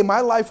that day,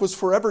 my life was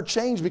forever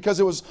changed, because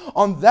it was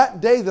on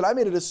that day that I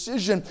made a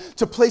decision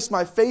to place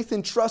my faith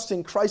and trust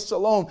in Christ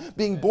alone.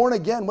 Being born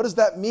again, what does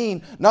that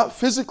mean? Not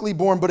physically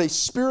born, but a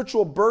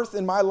spiritual birth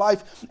in my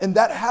life. And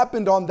that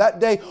happened on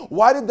that day.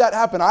 Why did that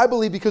happen? I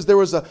believe because there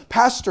was a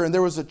pastor and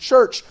there was a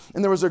church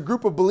and there was a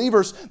group of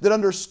believers that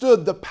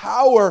understood the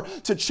power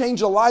to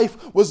change a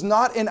life was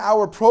not in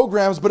our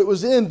programs, but it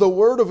was in the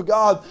Word of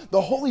God,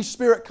 the Holy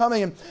Spirit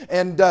coming.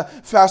 And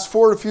fast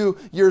forward a few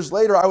years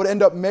later, I would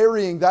end up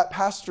marrying that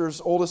pastor's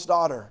oldest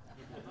daughter.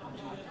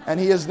 And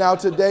he is now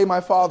today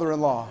my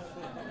father-in-law.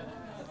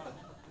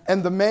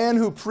 And the man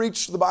who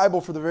preached the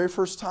Bible for the very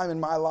first time in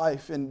my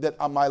life, and that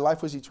my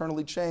life was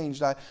eternally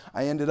changed, I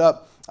ended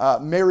up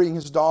marrying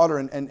his daughter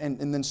and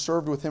then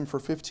served with him for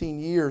 15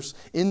 years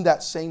in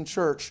that same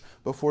church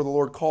before the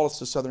Lord called us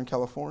to Southern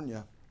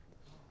California.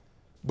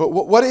 But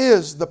what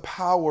is the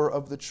power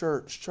of the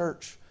church?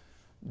 Church,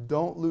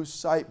 don't lose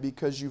sight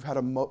because you've had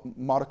a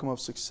modicum of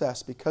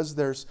success, because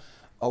there's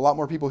a lot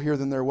more people here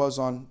than there was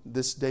on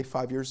this day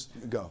 5 years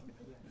ago.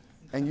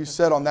 And you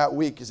said on that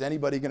week, is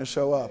anybody going to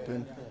show up?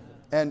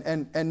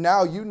 And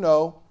now you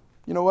know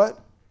what?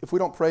 If we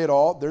don't pray at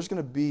all, there's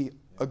going to be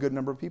a good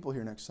number of people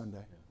here next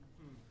Sunday.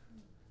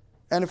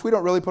 And if we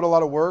don't really put a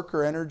lot of work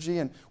or energy,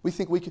 and we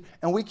think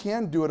we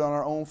can do it on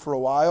our own for a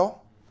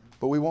while,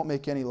 but we won't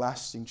make any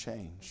lasting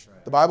change.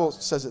 The Bible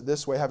says it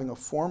this way, having a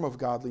form of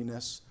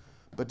godliness,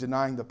 but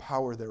denying the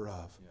power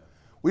thereof.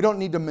 We don't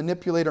need to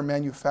manipulate or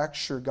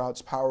manufacture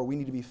God's power. We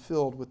need to be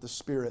filled with the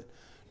Spirit.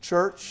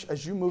 Church,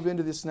 as you move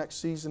into this next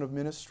season of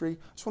ministry,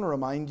 I just want to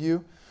remind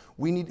you,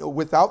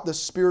 without the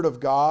Spirit of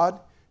God,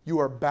 you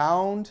are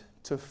bound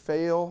to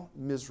fail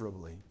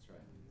miserably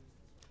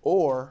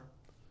or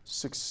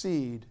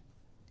succeed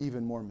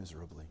even more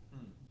miserably.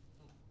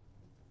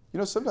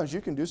 Sometimes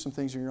you can do some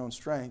things in your own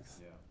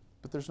strength,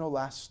 but there's no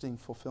lasting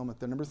fulfillment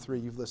there. Number 3,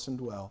 you've listened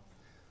well.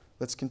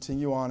 Let's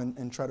continue on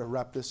and try to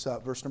wrap this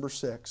up. Verse number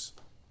 6.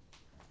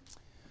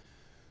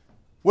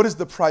 What is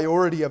the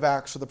priority of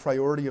Acts or the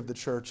priority of the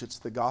church? It's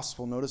the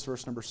gospel. Notice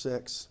verse number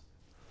 6.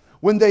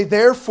 When they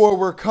therefore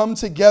were come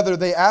together,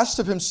 they asked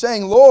of him,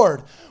 saying,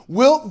 Lord,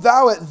 wilt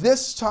thou at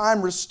this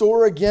time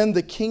restore again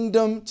the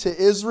kingdom to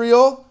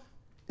Israel?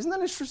 Isn't that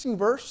an interesting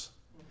verse?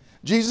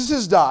 Jesus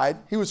has died.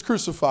 He was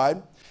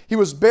crucified. He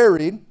was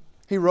buried.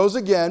 He rose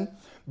again.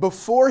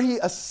 Before he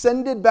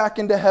ascended back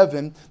into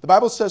heaven, the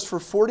Bible says for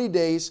 40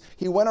 days,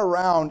 he went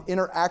around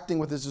interacting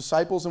with his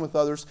disciples and with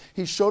others.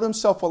 He showed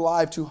himself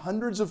alive to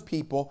hundreds of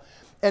people.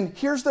 And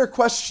here's their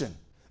question.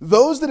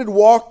 Those that had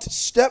walked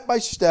step by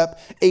step,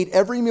 ate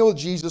every meal with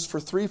Jesus for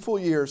 3 full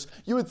years,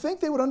 you would think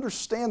they would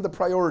understand the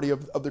priority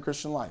of the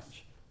Christian life.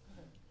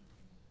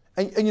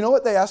 And you know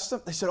what they asked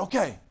them? They said,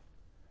 okay,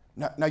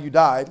 now you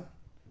died,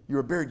 you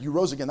were buried, you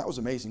rose again. That was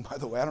amazing, by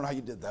the way. I don't know how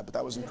you did that, but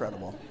that was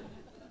incredible.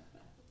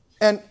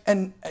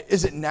 And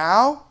is it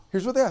now?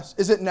 Here's what they asked.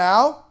 Is it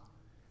now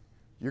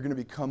you're going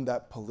to become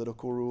that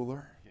political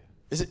ruler?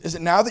 Is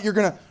it now that you're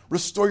going to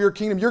restore your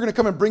kingdom? You're going to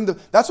come and bring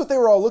that's what they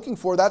were all looking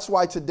for. That's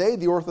why today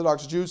the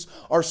Orthodox Jews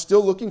are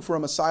still looking for a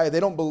Messiah. They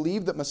don't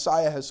believe that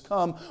Messiah has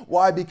come.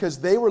 Why? Because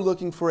they were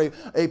looking for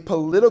a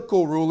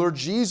political ruler.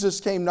 Jesus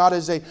came not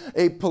as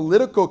a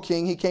political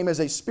king. He came as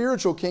a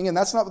spiritual king, and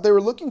that's not what they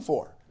were looking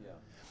for.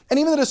 And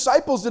even the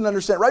disciples didn't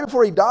understand. Right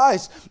before he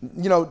dies,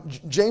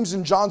 James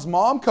and John's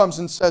mom comes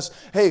and says,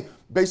 hey,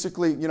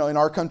 basically, in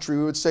our country,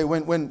 we would say,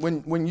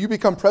 when you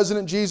become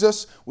president,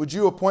 Jesus, would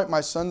you appoint my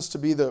sons to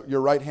be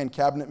your right-hand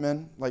cabinet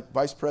men, like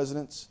vice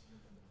presidents?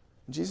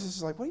 And Jesus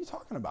is like, what are you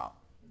talking about?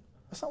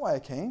 That's not why I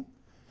came.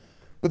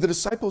 But the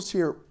disciples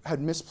here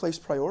had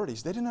misplaced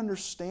priorities. They didn't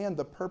understand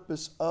the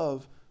purpose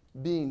of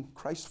being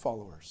Christ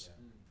followers.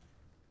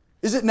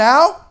 Is it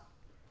now?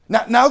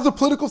 Now the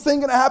political thing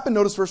going to happen?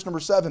 Notice verse number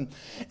 7.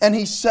 And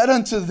he said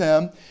unto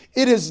them,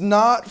 it is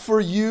not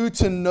for you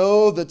to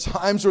know the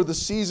times or the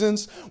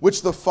seasons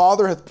which the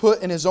Father hath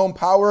put in his own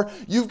power.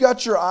 You've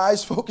got your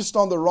eyes focused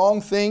on the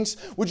wrong things.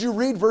 Would you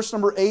read verse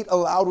number 8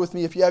 aloud with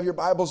me if you have your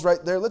Bibles right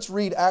there? Let's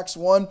read Acts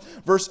 1,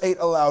 verse 8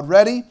 aloud.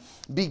 Ready?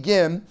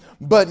 Begin.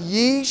 But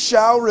ye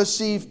shall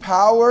receive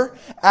power.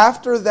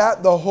 After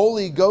that the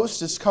Holy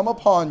Ghost is come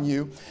upon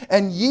you,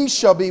 and ye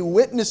shall be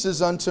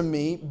witnesses unto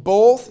me,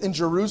 both in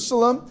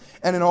Jerusalem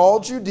and in all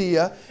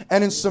Judea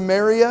and in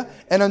Samaria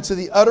and unto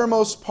the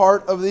uttermost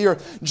part of the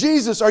earth.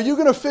 Jesus, are you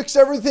going to fix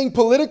everything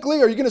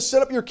politically? Are you going to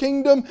set up your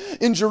kingdom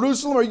in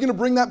Jerusalem? Are you going to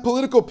bring that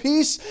political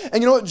peace?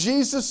 And you know what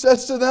Jesus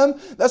says to them?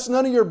 That's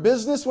none of your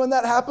business when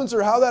that happens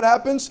or how that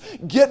happens.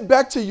 Get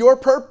back to your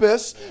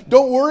purpose.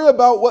 Don't worry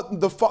about what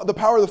the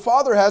power the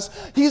Father has.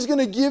 He's going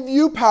to give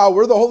you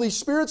power. The Holy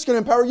Spirit's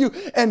going to empower you.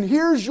 And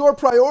here's your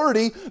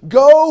priority.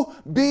 Go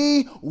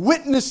be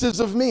witnesses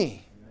of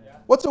me.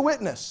 What's a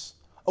witness?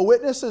 A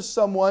witness is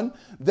someone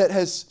that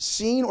has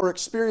seen or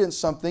experienced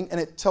something, and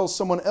it tells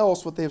someone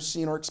else what they have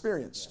seen or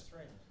experienced.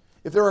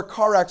 If there were a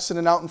car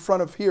accident out in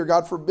front of here,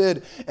 God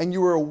forbid, and you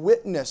were a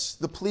witness,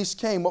 the police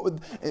came,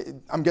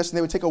 I'm guessing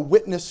they would take a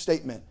witness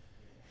statement.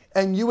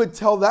 And you would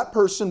tell that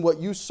person what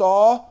you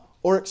saw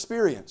or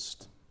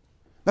experienced.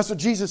 That's what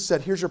Jesus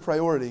said. Here's your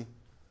priority.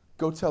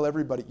 Go tell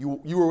everybody.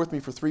 You were with me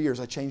for 3 years.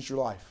 I changed your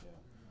life.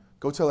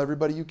 Go tell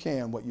everybody you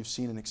can what you've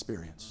seen and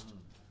experienced.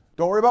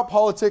 Don't worry about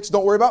politics.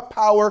 Don't worry about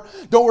power.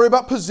 Don't worry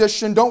about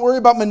position. Don't worry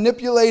about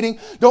manipulating.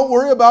 Don't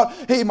worry about,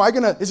 hey,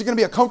 is it going to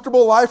be a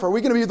comfortable life? Are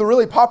we going to be the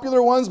really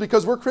popular ones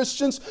because we're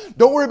Christians?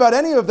 Don't worry about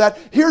any of that.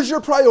 Here's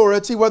your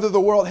priority, whether the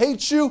world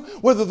hates you,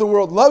 whether the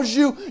world loves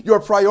you. Your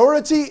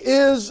priority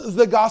is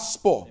the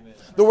gospel. Amen.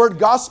 The word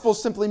gospel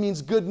simply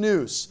means good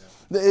news.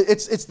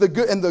 It's the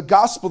good, and the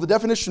gospel, the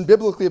definition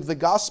biblically of the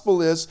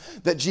gospel is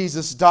that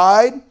Jesus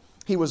died,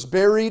 he was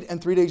buried,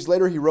 and 3 days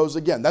later he rose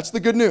again. That's the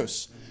good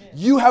news.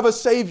 You have a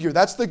Savior.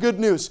 That's the good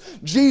news.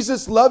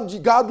 Jesus loved you.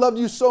 God loved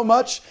you so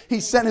much, He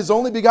sent His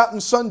only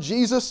begotten Son,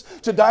 Jesus,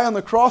 to die on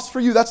the cross for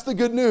you. That's the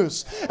good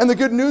news. And the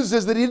good news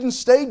is that He didn't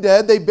stay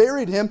dead. They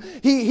buried Him.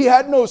 He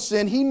had no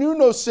sin. He knew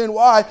no sin.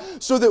 Why?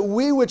 So that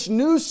we which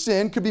knew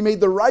sin could be made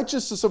the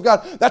righteousness of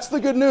God. That's the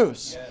good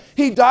news. Yes.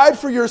 He died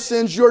for your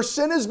sins. Your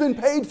sin has been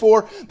paid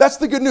for. That's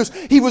the good news.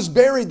 He was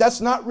buried. That's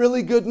not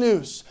really good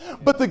news.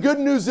 But the good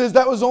news is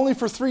that was only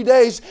for 3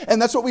 days, and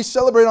that's what we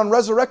celebrate on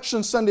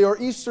Resurrection Sunday or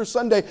Easter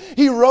Sunday.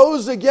 He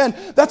rose again.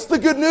 That's the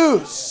good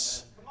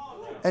news.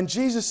 And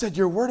Jesus said,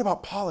 you're worried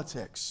about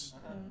politics.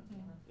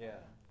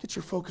 Get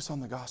your focus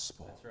on the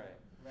gospel.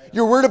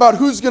 You're worried about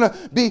who's going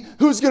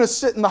to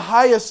sit in the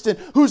highest and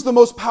who's the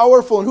most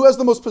powerful and who has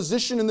the most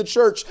position in the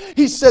church.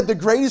 He said, the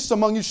greatest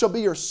among you shall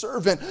be your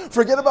servant.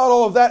 Forget about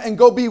all of that and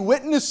go be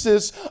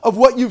witnesses of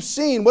what you've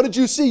seen. What did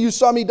you see? You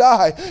saw me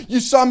die. You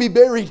saw me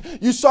buried.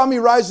 You saw me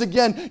rise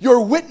again. You're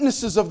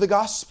witnesses of the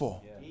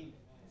gospel.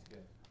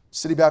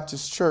 City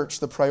Baptist Church,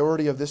 the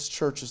priority of this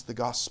church is the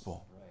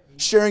gospel.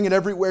 Sharing it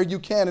everywhere you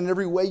can, in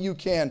every way you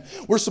can.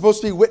 We're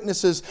supposed to be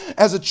witnesses.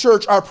 As a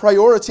church, our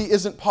priority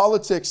isn't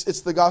politics, it's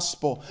the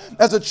gospel.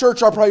 As a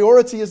church, our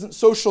priority isn't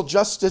social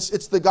justice,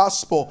 it's the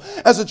gospel.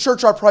 As a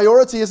church, our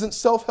priority isn't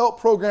self-help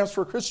programs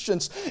for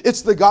Christians,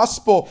 it's the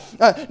gospel.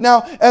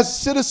 Now, as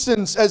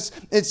citizens, as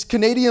it's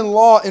Canadian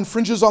law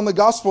infringes on the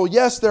gospel,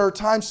 yes, there are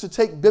times to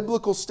take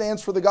biblical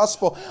stands for the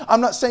gospel.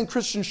 I'm not saying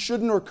Christians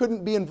shouldn't or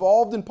couldn't be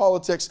involved in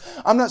politics.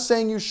 I'm not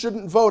saying you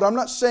shouldn't vote. I'm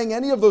not saying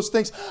any of those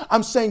things.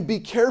 I'm saying be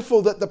careful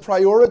that the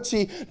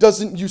priority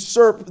doesn't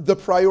usurp the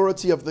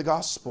priority of the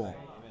gospel.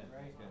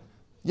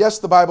 Yes,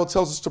 the Bible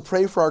tells us to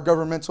pray for our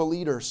governmental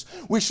leaders.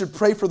 We should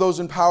pray for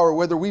those in power,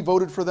 whether we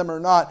voted for them or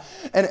not.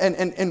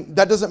 And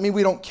that doesn't mean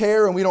we don't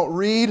care and we don't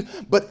read,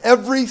 but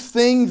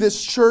everything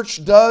this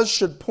church does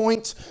should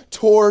point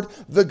toward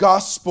the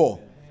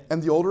gospel.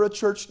 And the older a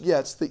church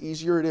gets, the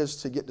easier it is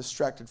to get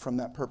distracted from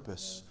that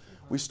purpose.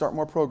 We start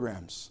more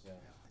programs.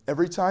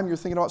 Every time you're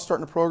thinking about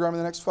starting a program in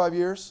the next 5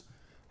 years,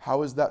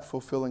 how is that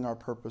fulfilling our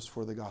purpose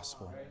for the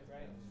gospel?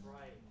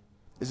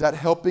 Is that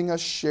helping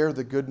us share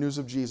the good news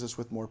of Jesus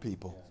with more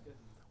people?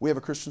 We have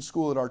a Christian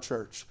school at our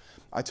church.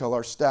 I tell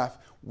our staff,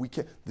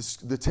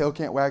 the tail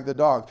can't wag the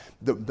dog.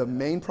 The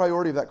main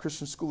priority of that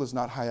Christian school is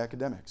not high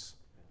academics.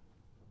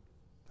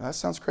 Now, that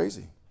sounds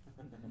crazy.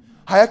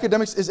 High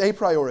academics is a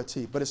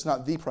priority, but it's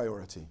not the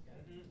priority.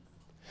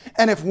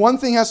 And if one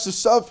thing has to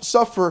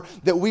suffer,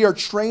 that we are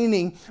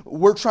training,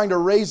 we're trying to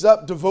raise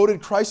up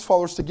devoted Christ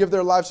followers to give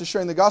their lives to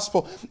sharing the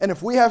gospel. And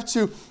if we have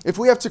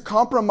to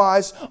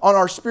compromise on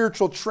our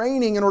spiritual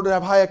training in order to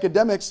have high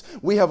academics,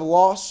 we have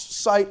lost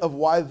sight of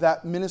why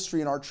that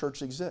ministry in our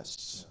church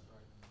exists.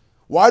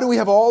 Why do we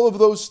have all of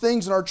those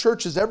things in our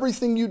churches?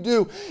 Everything you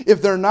do, if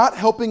they're not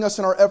helping us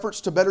in our efforts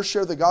to better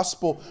share the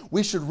gospel,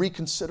 we should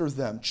reconsider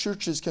them.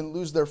 Churches can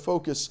lose their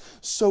focus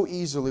so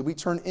easily. We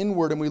turn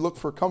inward and we look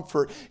for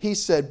comfort. He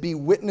said, be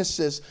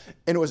witnesses,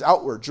 and it was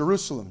outward.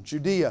 Jerusalem,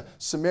 Judea,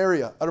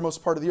 Samaria,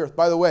 uttermost part of the earth.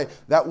 By the way,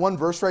 that one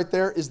verse right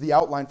there is the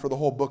outline for the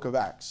whole book of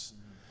Acts.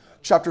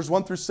 Chapters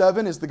 1 through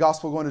 7 is the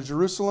gospel going to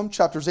Jerusalem.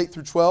 Chapters 8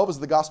 through 12 is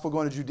the gospel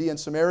going to Judea and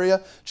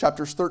Samaria.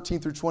 Chapters 13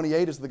 through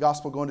 28 is the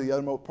gospel going to the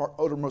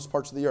uttermost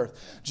parts of the earth.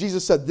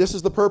 Jesus said, this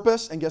is the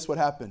purpose, and guess what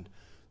happened?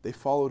 They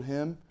followed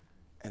Him,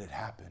 and it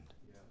happened.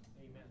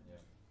 Yeah.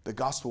 The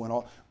gospel went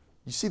all...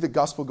 You see the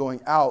gospel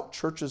going out,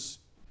 churches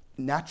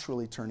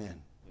naturally turn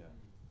in. Yeah.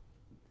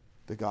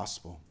 The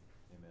gospel.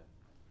 Amen.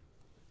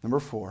 Number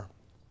 4,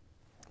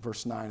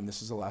 verse 9, and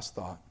this is the last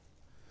thought.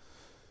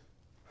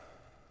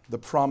 The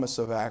promise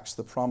of Acts,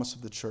 the promise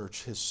of the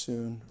church, His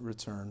soon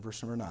return.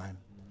 Verse number 9.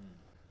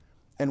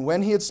 And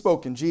when He had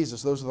spoken,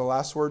 Jesus, those are the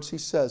last words He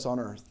says on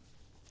earth.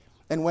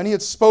 And when He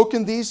had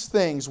spoken these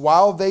things,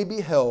 while they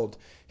beheld,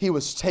 He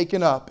was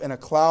taken up, and a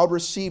cloud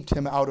received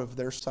Him out of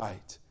their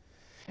sight.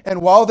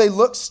 And while they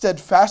looked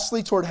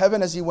steadfastly toward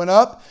heaven as He went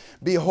up,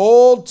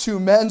 behold, 2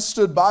 men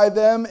stood by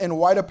them in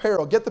white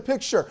apparel. Get the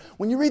picture.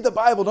 When you read the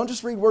Bible, don't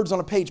just read words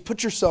on a page.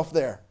 Put yourself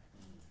there.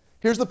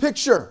 Here's the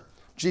picture.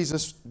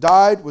 Jesus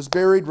died, was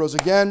buried, rose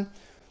again.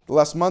 The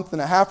last month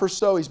and a half or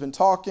so, He's been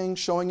talking,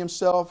 showing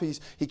Himself.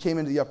 He came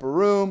into the upper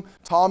room.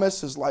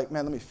 Thomas is like,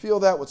 man, let me feel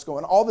that. What's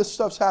going on? All this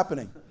stuff's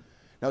happening.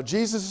 Now,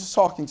 Jesus is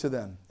talking to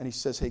them, and He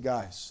says, hey,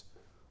 guys,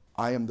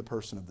 I am the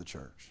person of the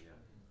church.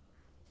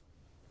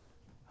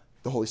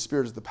 The Holy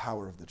Spirit is the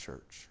power of the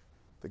church.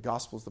 The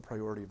gospel is the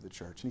priority of the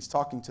church. And He's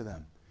talking to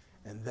them.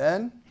 And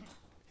then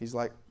He's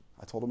like,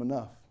 I told them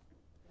enough.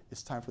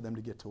 It's time for them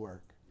to get to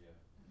work.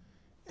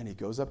 And He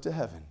goes up to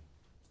heaven.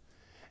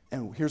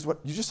 And here's what,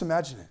 you just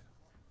imagine it.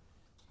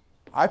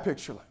 I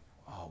picture like,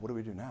 oh, what do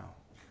we do now?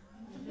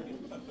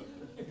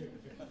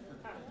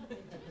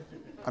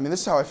 I mean,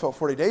 this is how I felt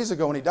 40 days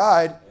ago when He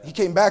died. He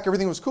came back,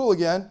 everything was cool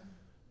again.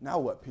 Now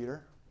what,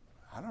 Peter?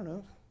 I don't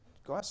know.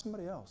 Go ask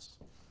somebody else.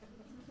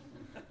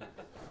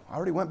 I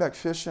already went back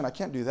fishing. I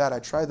can't do that. I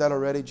tried that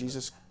already.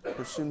 Jesus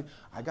pursued me.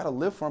 I got to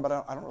live for Him,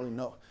 but I don't really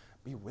know.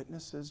 Be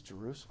witnesses,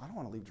 Jerusalem. I don't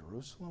want to leave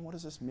Jerusalem. What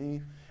does this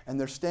mean? And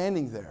they're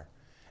standing there.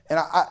 And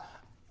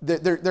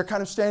they're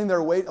kind of standing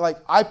there waiting. Like,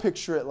 I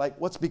picture it like,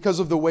 what's because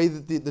of the way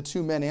that the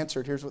two men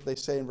answered. Here's what they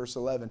say in verse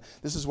 11.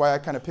 This is why I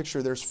kind of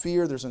picture there's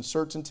fear, there's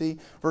uncertainty.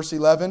 Verse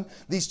 11,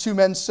 these two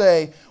men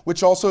say,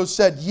 which also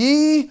said,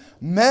 ye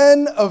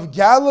men of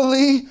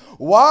Galilee,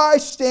 why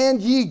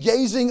stand ye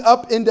gazing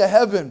up into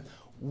heaven?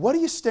 What are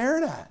you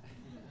staring at?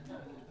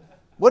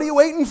 What are you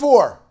waiting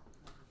for?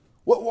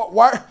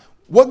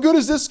 What good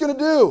is this going to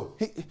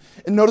do?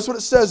 And notice what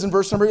it says in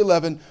verse number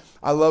 11.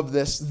 I love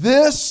this.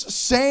 This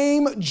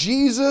same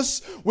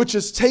Jesus, which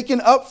is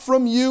taken up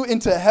from you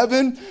into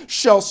heaven,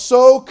 shall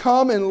so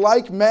come in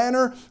like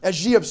manner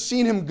as ye have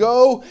seen him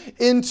go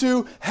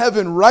into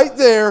heaven. Right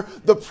there,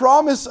 the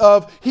promise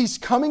of he's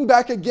coming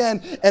back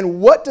again.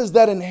 And what does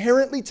that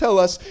inherently tell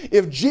us?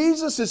 If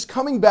Jesus is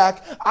coming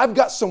back, I've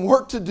got some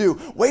work to do.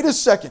 Wait a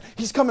second.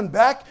 He's coming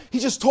back. He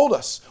just told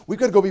us we've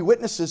got to go be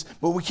witnesses,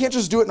 but we can't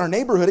just do it in our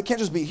neighborhood. It can't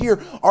just be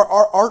here.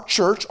 Our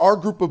church, our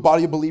group of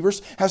body of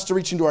believers has to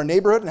reach into our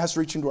neighborhood and has to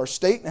reach into our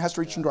state, and it has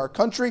to reach into our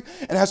country,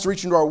 and it has to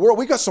reach into our world.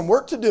 We've got some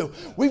work to do.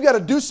 We've got to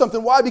do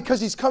something. Why?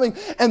 Because he's coming.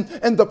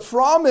 And the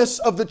promise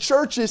of the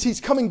church is he's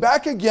coming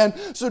back again.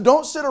 So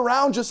don't sit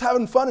around just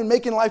having fun and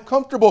making life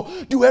comfortable.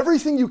 Do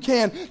everything you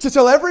can to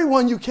tell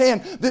everyone you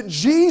can that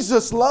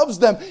Jesus loves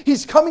them.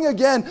 He's coming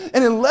again.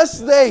 And unless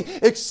they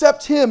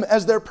accept him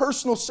as their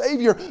personal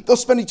Savior, they'll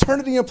spend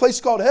eternity in a place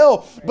called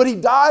hell. But he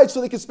died so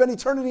they could spend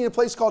eternity in a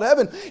place called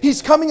heaven.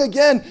 He's coming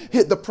again.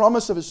 The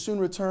promise of his soon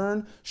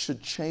return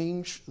should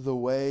change the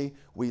way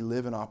we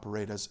live and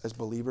operate as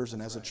believers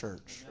and as a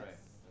church.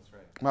 That's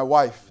right. My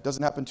wife, it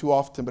doesn't happen too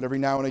often, but every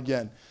now and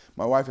again,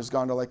 my wife has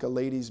gone to like a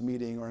ladies'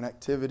 meeting or an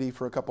activity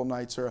for a couple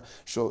nights, or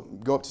she'll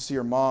go up to see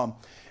her mom.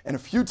 And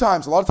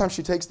a lot of times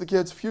she takes the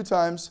kids, a few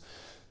times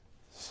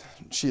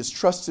she has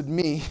trusted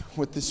me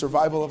with the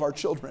survival of our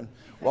children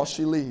while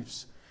she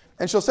leaves.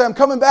 And she'll say, I'm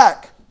coming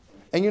back.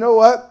 And you know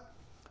what?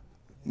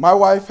 My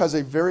wife has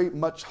a very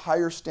much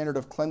higher standard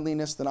of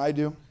cleanliness than I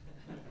do,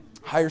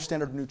 higher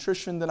standard of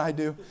nutrition than I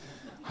do,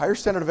 higher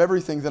standard of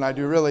everything than I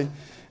do, really.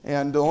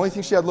 And the only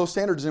thing she had low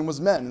standards in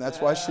was men. And that's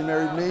why she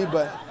married me.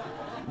 But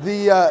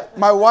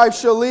my wife,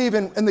 she'll leave,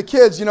 and the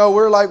kids,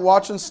 we're like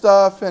watching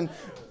stuff, and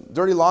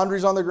dirty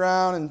laundry's on the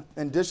ground,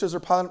 and dishes are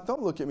piling up.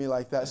 Don't look at me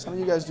like that. Some of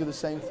you guys do the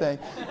same thing.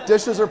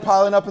 Dishes are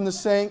piling up in the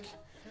sink.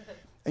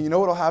 And you know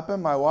what'll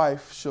happen? My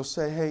wife, she'll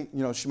say, hey,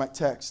 she might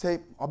text, hey,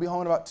 I'll be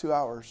home in about 2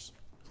 hours.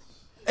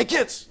 Hey,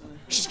 kids,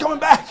 she's coming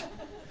back.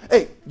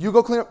 Hey, you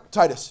go clean up,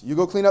 Titus, you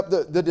go clean up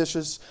the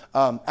dishes.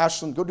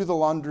 Ashlyn, go do the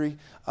laundry.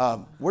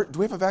 Do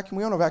we have a vacuum?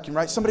 We own a vacuum,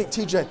 right? Somebody,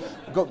 TJ,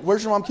 go,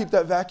 where's your mom keep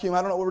that vacuum?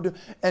 I don't know what we're doing.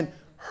 And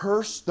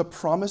the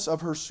promise of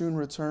her soon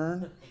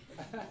return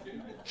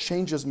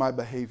changes my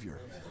behavior.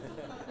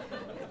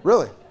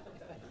 Really.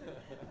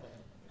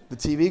 The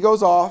TV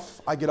goes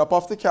off. I get up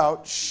off the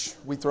couch.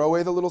 We throw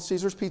away the Little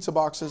Caesars pizza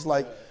boxes.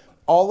 Like,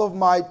 all of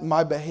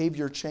my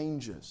behavior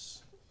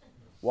changes.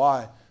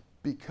 Why?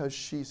 Because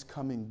she's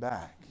coming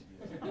back.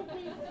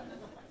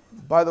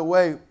 By the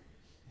way,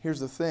 here's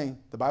the thing.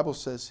 The Bible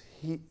says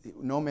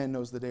no man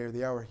knows the day or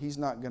the hour. He's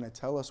not going to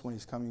tell us when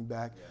he's coming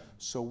back. Yeah.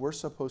 So we're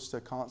supposed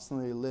to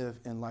constantly live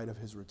in light of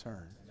his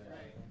return. Right.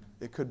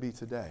 It could be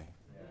today.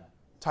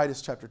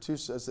 Titus chapter 2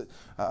 says that,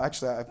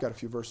 actually I've got a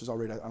few verses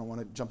already. I don't want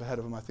to jump ahead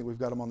of them. I think we've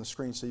got them on the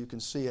screen so you can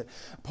see it.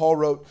 Paul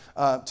wrote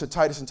to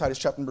Titus in Titus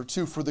chapter number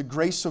 2, for the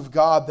grace of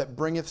God that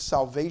bringeth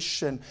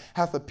salvation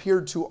hath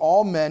appeared to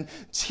all men,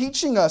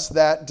 teaching us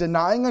that,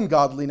 denying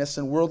ungodliness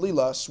and worldly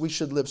lusts, we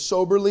should live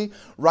soberly,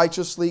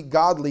 righteously,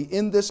 godly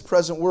in this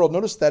present world.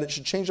 Notice that it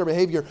should change our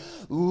behavior,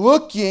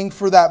 looking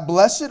for that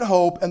blessed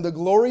hope and the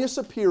glorious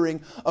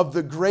appearing of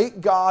the great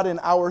God and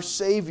our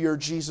Savior,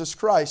 Jesus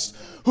Christ,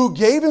 who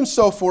gave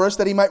himself for us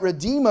that he might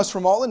redeem us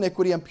from all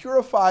iniquity and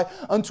purify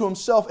unto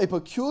himself a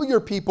peculiar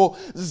people,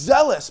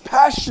 zealous,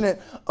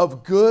 passionate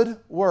of good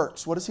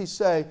works. What does he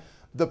say?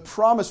 The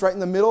promise right in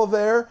the middle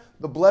there,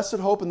 the blessed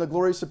hope and the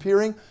glorious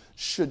appearing,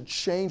 should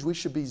change. We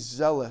should be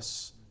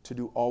zealous to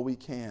do all we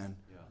can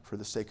for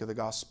the sake of the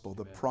gospel,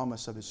 the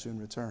promise of his soon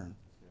return.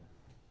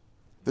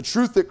 The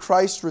truth that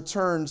Christ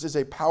returns is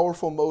a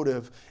powerful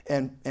motive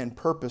and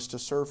purpose to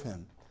serve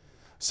him.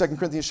 2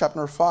 Corinthians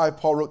chapter 5,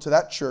 Paul wrote to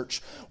that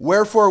church,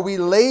 wherefore we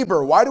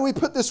labor. Why do we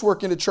put this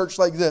work into church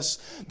like this?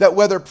 That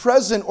whether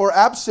present or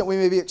absent, we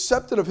may be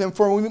accepted of him.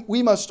 For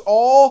we must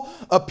all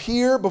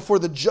appear before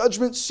the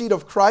judgment seat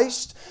of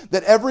Christ,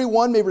 that every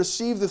one may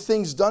receive the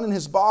things done in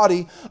his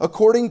body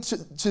according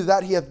to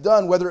that he hath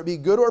done, whether it be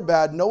good or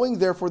bad. Knowing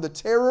therefore the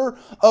terror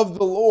of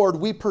the Lord,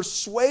 we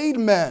persuade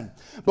men.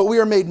 But we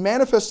are made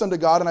manifest unto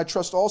God, and I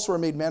trust also are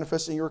made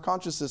manifest in your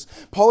consciences.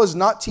 Paul is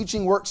not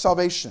teaching work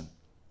salvation.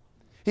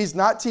 He's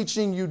not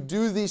teaching you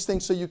do these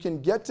things so you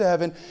can get to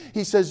heaven.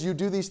 He says you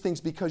do these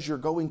things because you're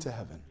going to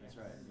heaven. That's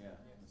right. Yeah,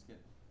 that's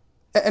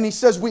good. And he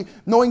says,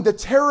 knowing the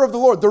terror of the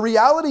Lord. The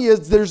reality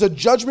is there's a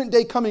judgment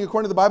day coming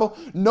according to the Bible.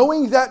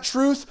 Knowing that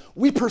truth,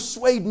 we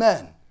persuade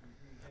men.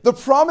 The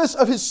promise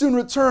of his soon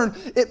return,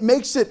 it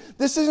makes it,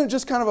 this isn't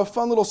just kind of a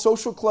fun little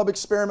social club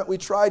experiment we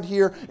tried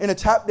here in a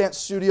tap dance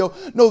studio.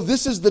 No,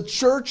 this is the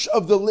church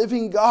of the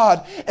living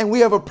God. And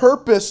we have a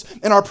purpose,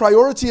 and our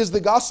priority is the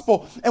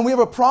gospel. And we have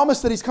a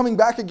promise that he's coming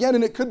back again,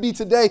 and it could be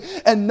today.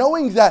 And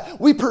knowing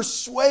that, we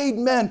persuade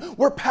men.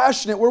 We're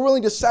passionate. We're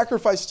willing to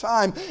sacrifice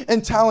time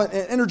and talent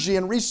and energy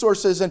and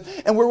resources.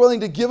 And we're willing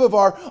to give of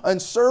our and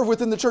serve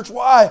within the church.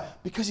 Why?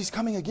 Because he's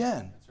coming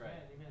again.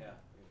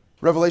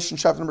 Revelation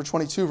chapter number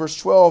 22, verse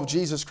 12,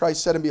 Jesus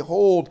Christ said, "And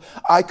behold,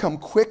 I come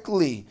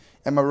quickly,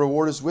 and my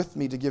reward is with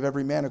me to give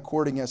every man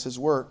according as his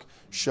work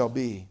shall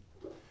be."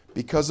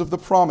 Because of the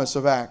promise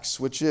of Acts,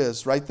 which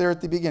is right there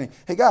at the beginning.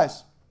 Hey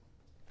guys,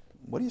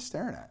 what are you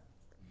staring at?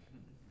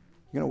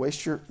 You're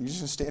just going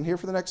to stand here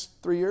for the next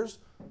 3 years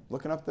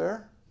looking up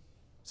there?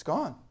 It's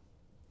gone.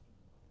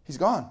 He's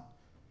gone.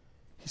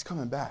 He's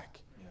coming back.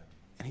 Yeah.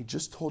 And he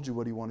just told you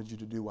what he wanted you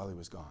to do while he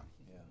was gone.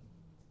 Yeah.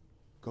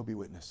 Go be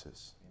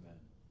witnesses.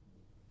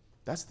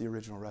 That's the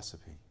original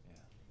recipe. Yeah.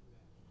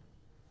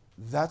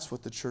 That's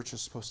what the church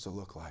is supposed to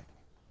look like.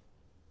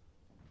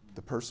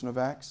 The person of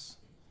Acts,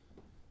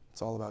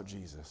 it's all about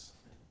Jesus.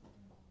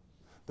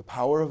 The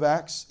power of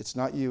Acts, it's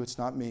not you, it's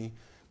not me.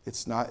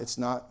 It's not,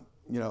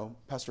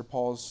 Pastor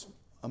Paul's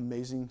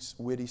amazing,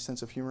 witty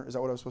sense of humor. Is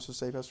that what I was supposed to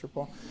say, Pastor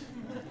Paul?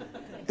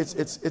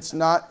 It's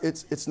not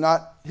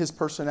his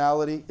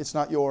personality, it's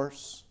not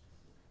yours.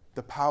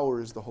 The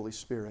power is the Holy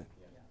Spirit.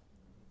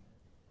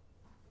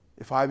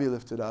 If I be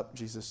lifted up,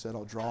 Jesus said,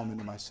 I'll draw them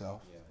into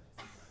myself.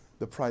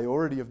 The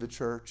priority of the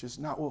church is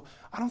not, well,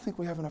 I don't think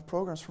we have enough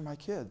programs for my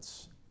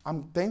kids.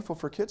 I'm thankful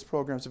for kids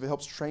programs if it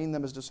helps train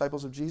them as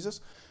disciples of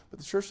Jesus, but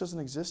the church doesn't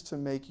exist to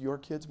make your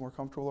kids more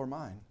comfortable or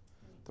mine.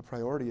 The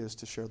priority is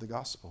to share the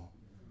gospel.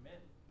 Amen.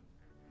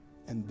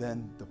 And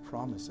then the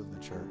promise of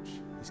the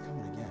church is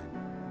coming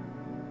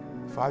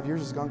again. 5 years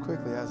has gone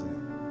quickly, hasn't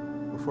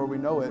it? Before we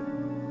know it,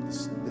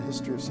 the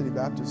history of City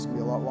Baptist is going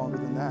to be a lot longer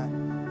than that.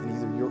 And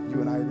either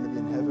you and I are going to be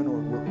in heaven, or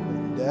we're going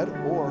to be dead,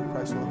 or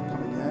Christ will come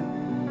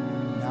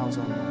again. Now's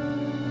our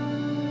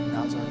moment.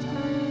 Now's our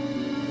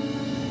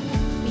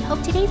time. We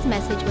hope today's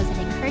message was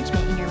an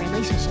encouragement in your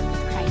relationship with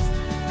Christ.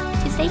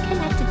 To stay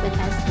connected with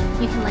us,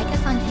 you can like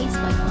us on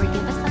Facebook or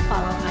give us a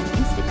follow on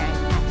Instagram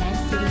at Man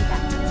City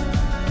Baptist.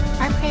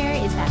 Our prayer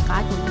is that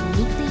God will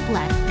uniquely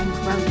bless and